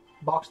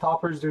box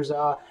toppers. There's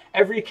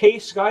every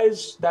case,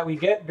 guys, that we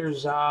get,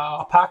 there's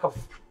a pack of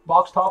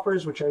box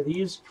toppers, which are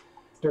these.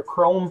 They're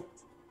chrome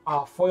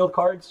foiled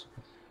cards.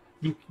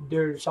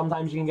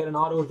 Sometimes you can get an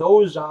auto.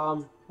 Those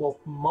will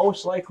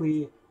most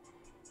likely,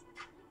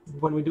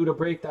 when we do the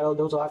break,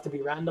 those will have to be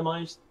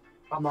randomized.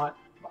 I'm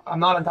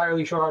not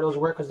entirely sure how those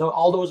work because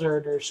all those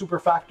they're super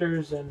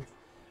factors and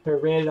they're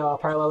rated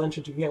parallel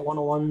inches. You can get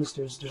 101s.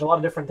 There's a lot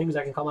of different things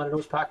that can come out of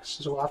those packs,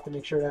 so we'll have to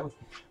make sure that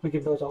we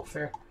give those out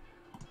fair.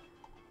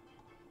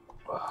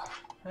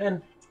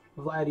 And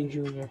Vladdy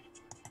Jr.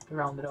 to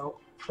round it out.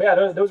 But yeah,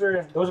 those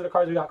are the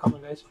cards we got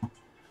coming, guys.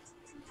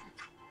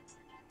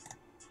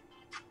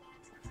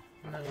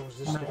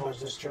 What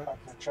was this chat?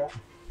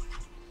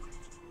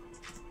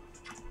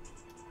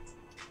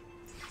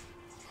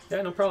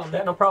 Yeah, no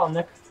problem,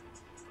 Nick.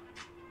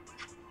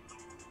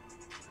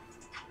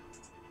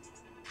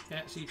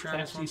 Yeah, see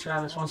Travis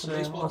wants some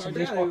baseball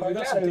baseball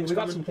cards. cards. We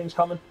got some things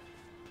coming.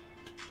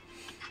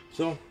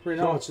 So right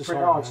now it's just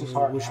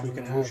hard. Wish we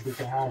can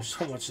have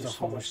so much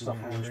stuff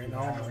right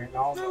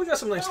now. No, we got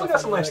some nice stuff. We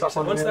got some nice stuff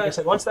on there. Like I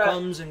said, once that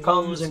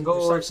comes and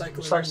goes,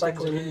 we start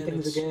cycling in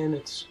things again.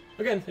 It's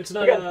It's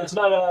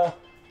not a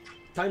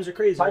times are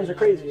crazy. times are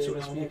crazy, so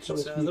to speak. It's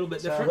a little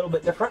bit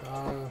different. We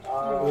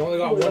only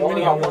got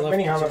one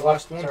mini helmet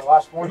left. It's our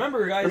last one.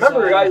 Remember, guys.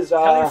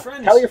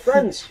 Tell your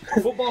friends.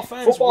 Football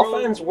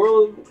fans.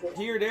 World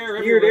Here, there,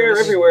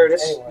 everywhere.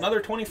 This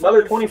Another 25.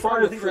 another 25.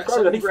 I think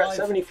we're at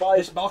 75.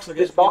 This box will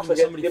This get box will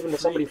get given given to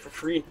somebody for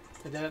free.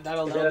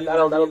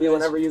 That'll be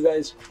whenever you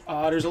guys.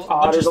 There's a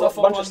bunch of stuff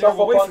up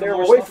on there.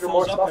 We'll wait for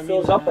more stuff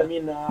fills up. I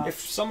mean, if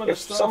some of the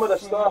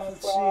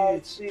stuff.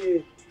 let's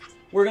see.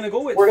 We're gonna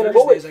go with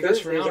Thursdays, I guess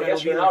for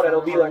now.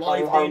 That'll be like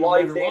our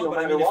live day, no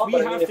matter what.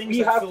 But I mean, if we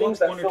have things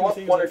that fill up,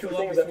 one or two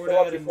things that fill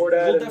up before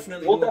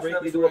that, we'll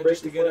definitely do a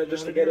break just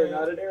to get it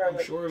out of there. I'm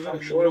sure of it.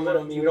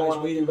 I mean, we don't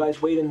want you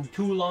guys waiting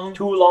too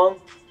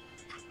long.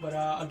 But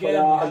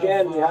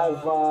again, we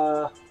have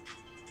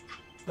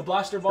the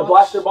blaster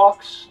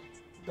box,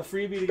 the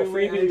freebie to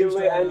give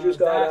away. Andrew's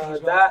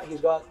got that. He's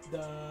got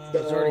the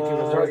It's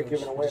already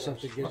given away.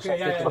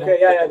 Okay,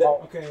 yeah.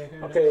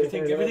 Okay, I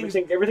think everything's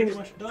pretty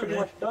much done. We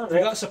right? got We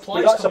got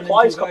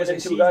supplies coming coming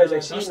in too, too, guys.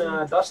 guys. I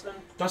seen Dustin.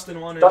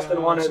 Dustin wanted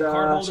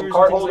Some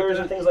card holders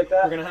and things like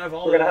that. We're gonna have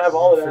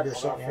all of that.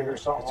 Figure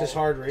something. It's just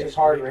hard, right? It's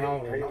hard right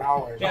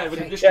now. Yeah, with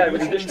the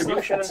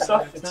distribution and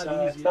stuff, it's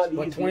not easy. But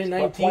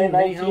 2019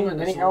 mini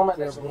helmet,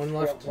 there's one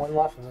left,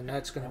 and then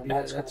that's gonna be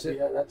that's it.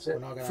 We're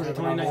not gonna For have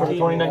the it on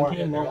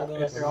 2019, more.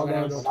 they're We're all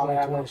not gonna gonna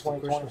have go no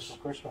 2020 for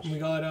Christmas. We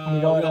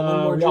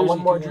got one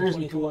more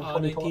jersey to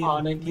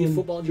 19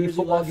 football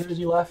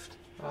jersey left.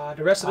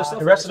 The rest of the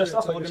stuff,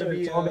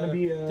 it's all gonna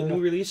be the new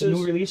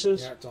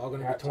releases. Yeah, it's all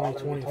gonna be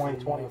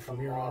 2020 from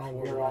here on out.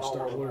 We're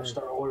gonna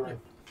start ordering.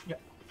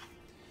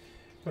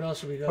 What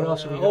else have we got?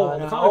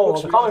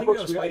 The comic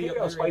books. We got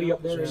Spidey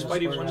up there.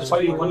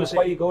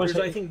 Spidey goes.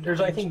 There's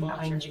I think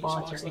 9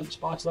 spots or 8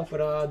 spots left.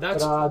 But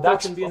that's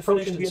approaching being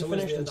finished, and so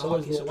is the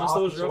hockey. So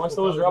once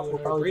those are up, we'll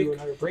probably do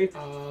another break.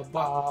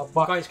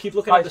 But guys, keep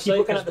looking at the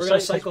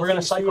site. We're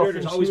gonna cycle.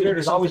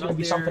 There's always gonna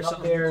be something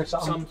up there.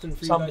 Something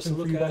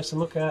for you guys to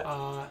look at.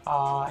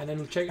 And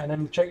then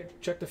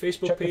check the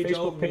Facebook page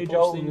out. We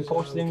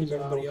post things.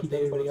 Keep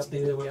everybody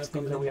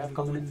updated. That we have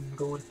coming and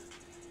going.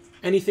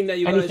 Anything that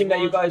you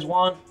guys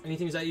want,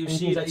 anything that you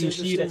see that's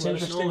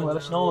interesting, let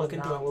us know,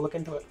 and we'll look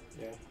into it.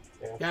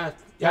 Yeah.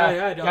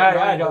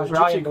 Ryan,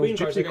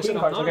 Gypsy Queen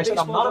cards. Like I said,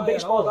 I'm not a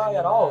baseball guy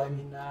at all. I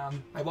mean,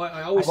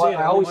 I always say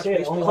I only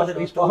watch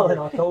baseball in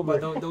October.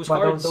 But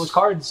those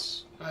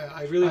cards,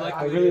 I really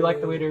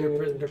like the way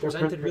they're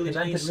presented really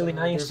nice.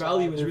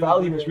 Their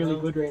value is really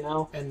good right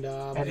now, and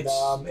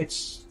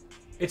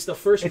it's the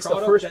first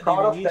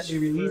product that they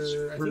released.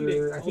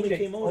 I think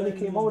it only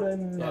came out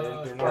in.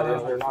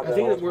 I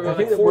think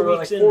we're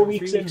like 4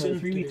 weeks in,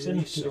 3 weeks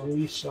into the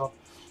release. So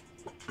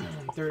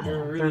they're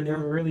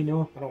really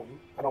new.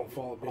 I don't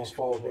follow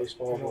baseball.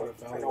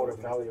 I know the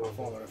value of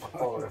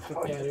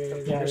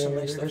it.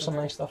 There's some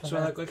nice stuff. So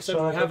like I said,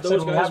 we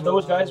have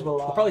those guys. We'll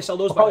probably sell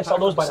those by the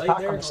pack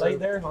on the site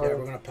there. Yeah,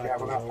 we're gonna pack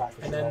them.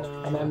 And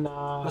then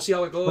we'll see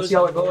how it goes.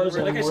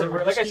 Like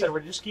I said, we're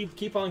just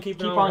keep on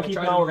keeping on.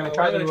 We're not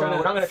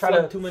gonna try to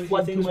flood too many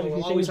things,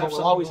 but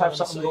we'll always have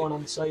something going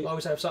on the site.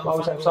 Always have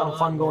something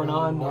fun going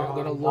on. We're not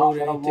gonna load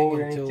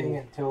anything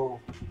until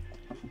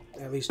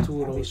at least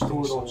two of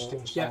those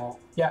things.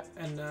 Yeah.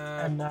 And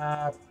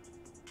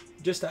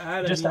just to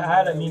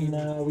add, I mean,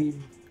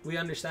 we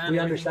understand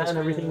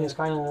everything is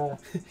kind of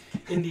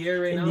in the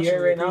air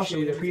right now. So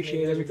we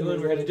appreciate everything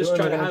we're gonna just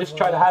try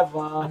to have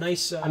a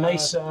nice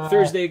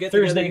Thursday get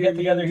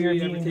together here,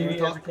 everything,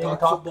 talk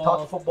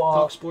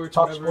football, talk sports,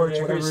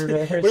 whatever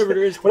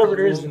it is.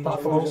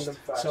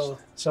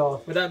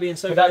 So with that being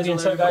said, guys,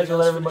 we'll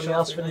let everybody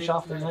else finish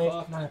off the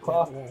night. 9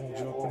 o'clock. Won't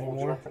joke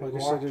anymore. Like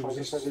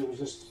I said, it was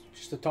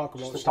just to talk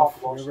about stuff.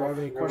 If you ever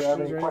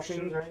have any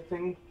questions or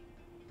anything?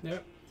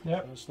 Yep.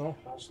 Let us know.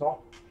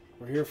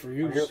 We're here for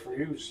you.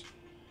 It's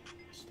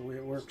the way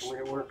it works.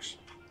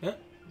 Yeah.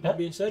 That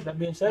being said, have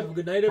a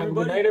good night,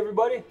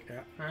 everybody.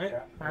 Yeah. All right.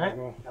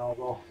 Now I'll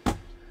go.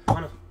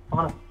 On it.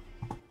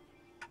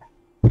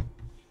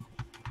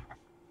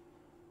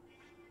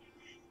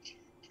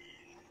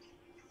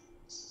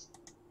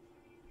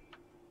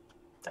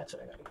 That's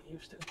what I gotta get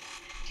used to.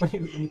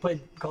 When you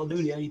play Call of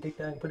Duty, how you take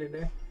that and put it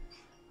there?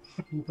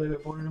 You play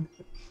with one of them.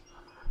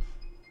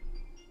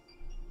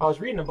 I was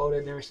reading about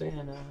it. They were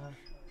saying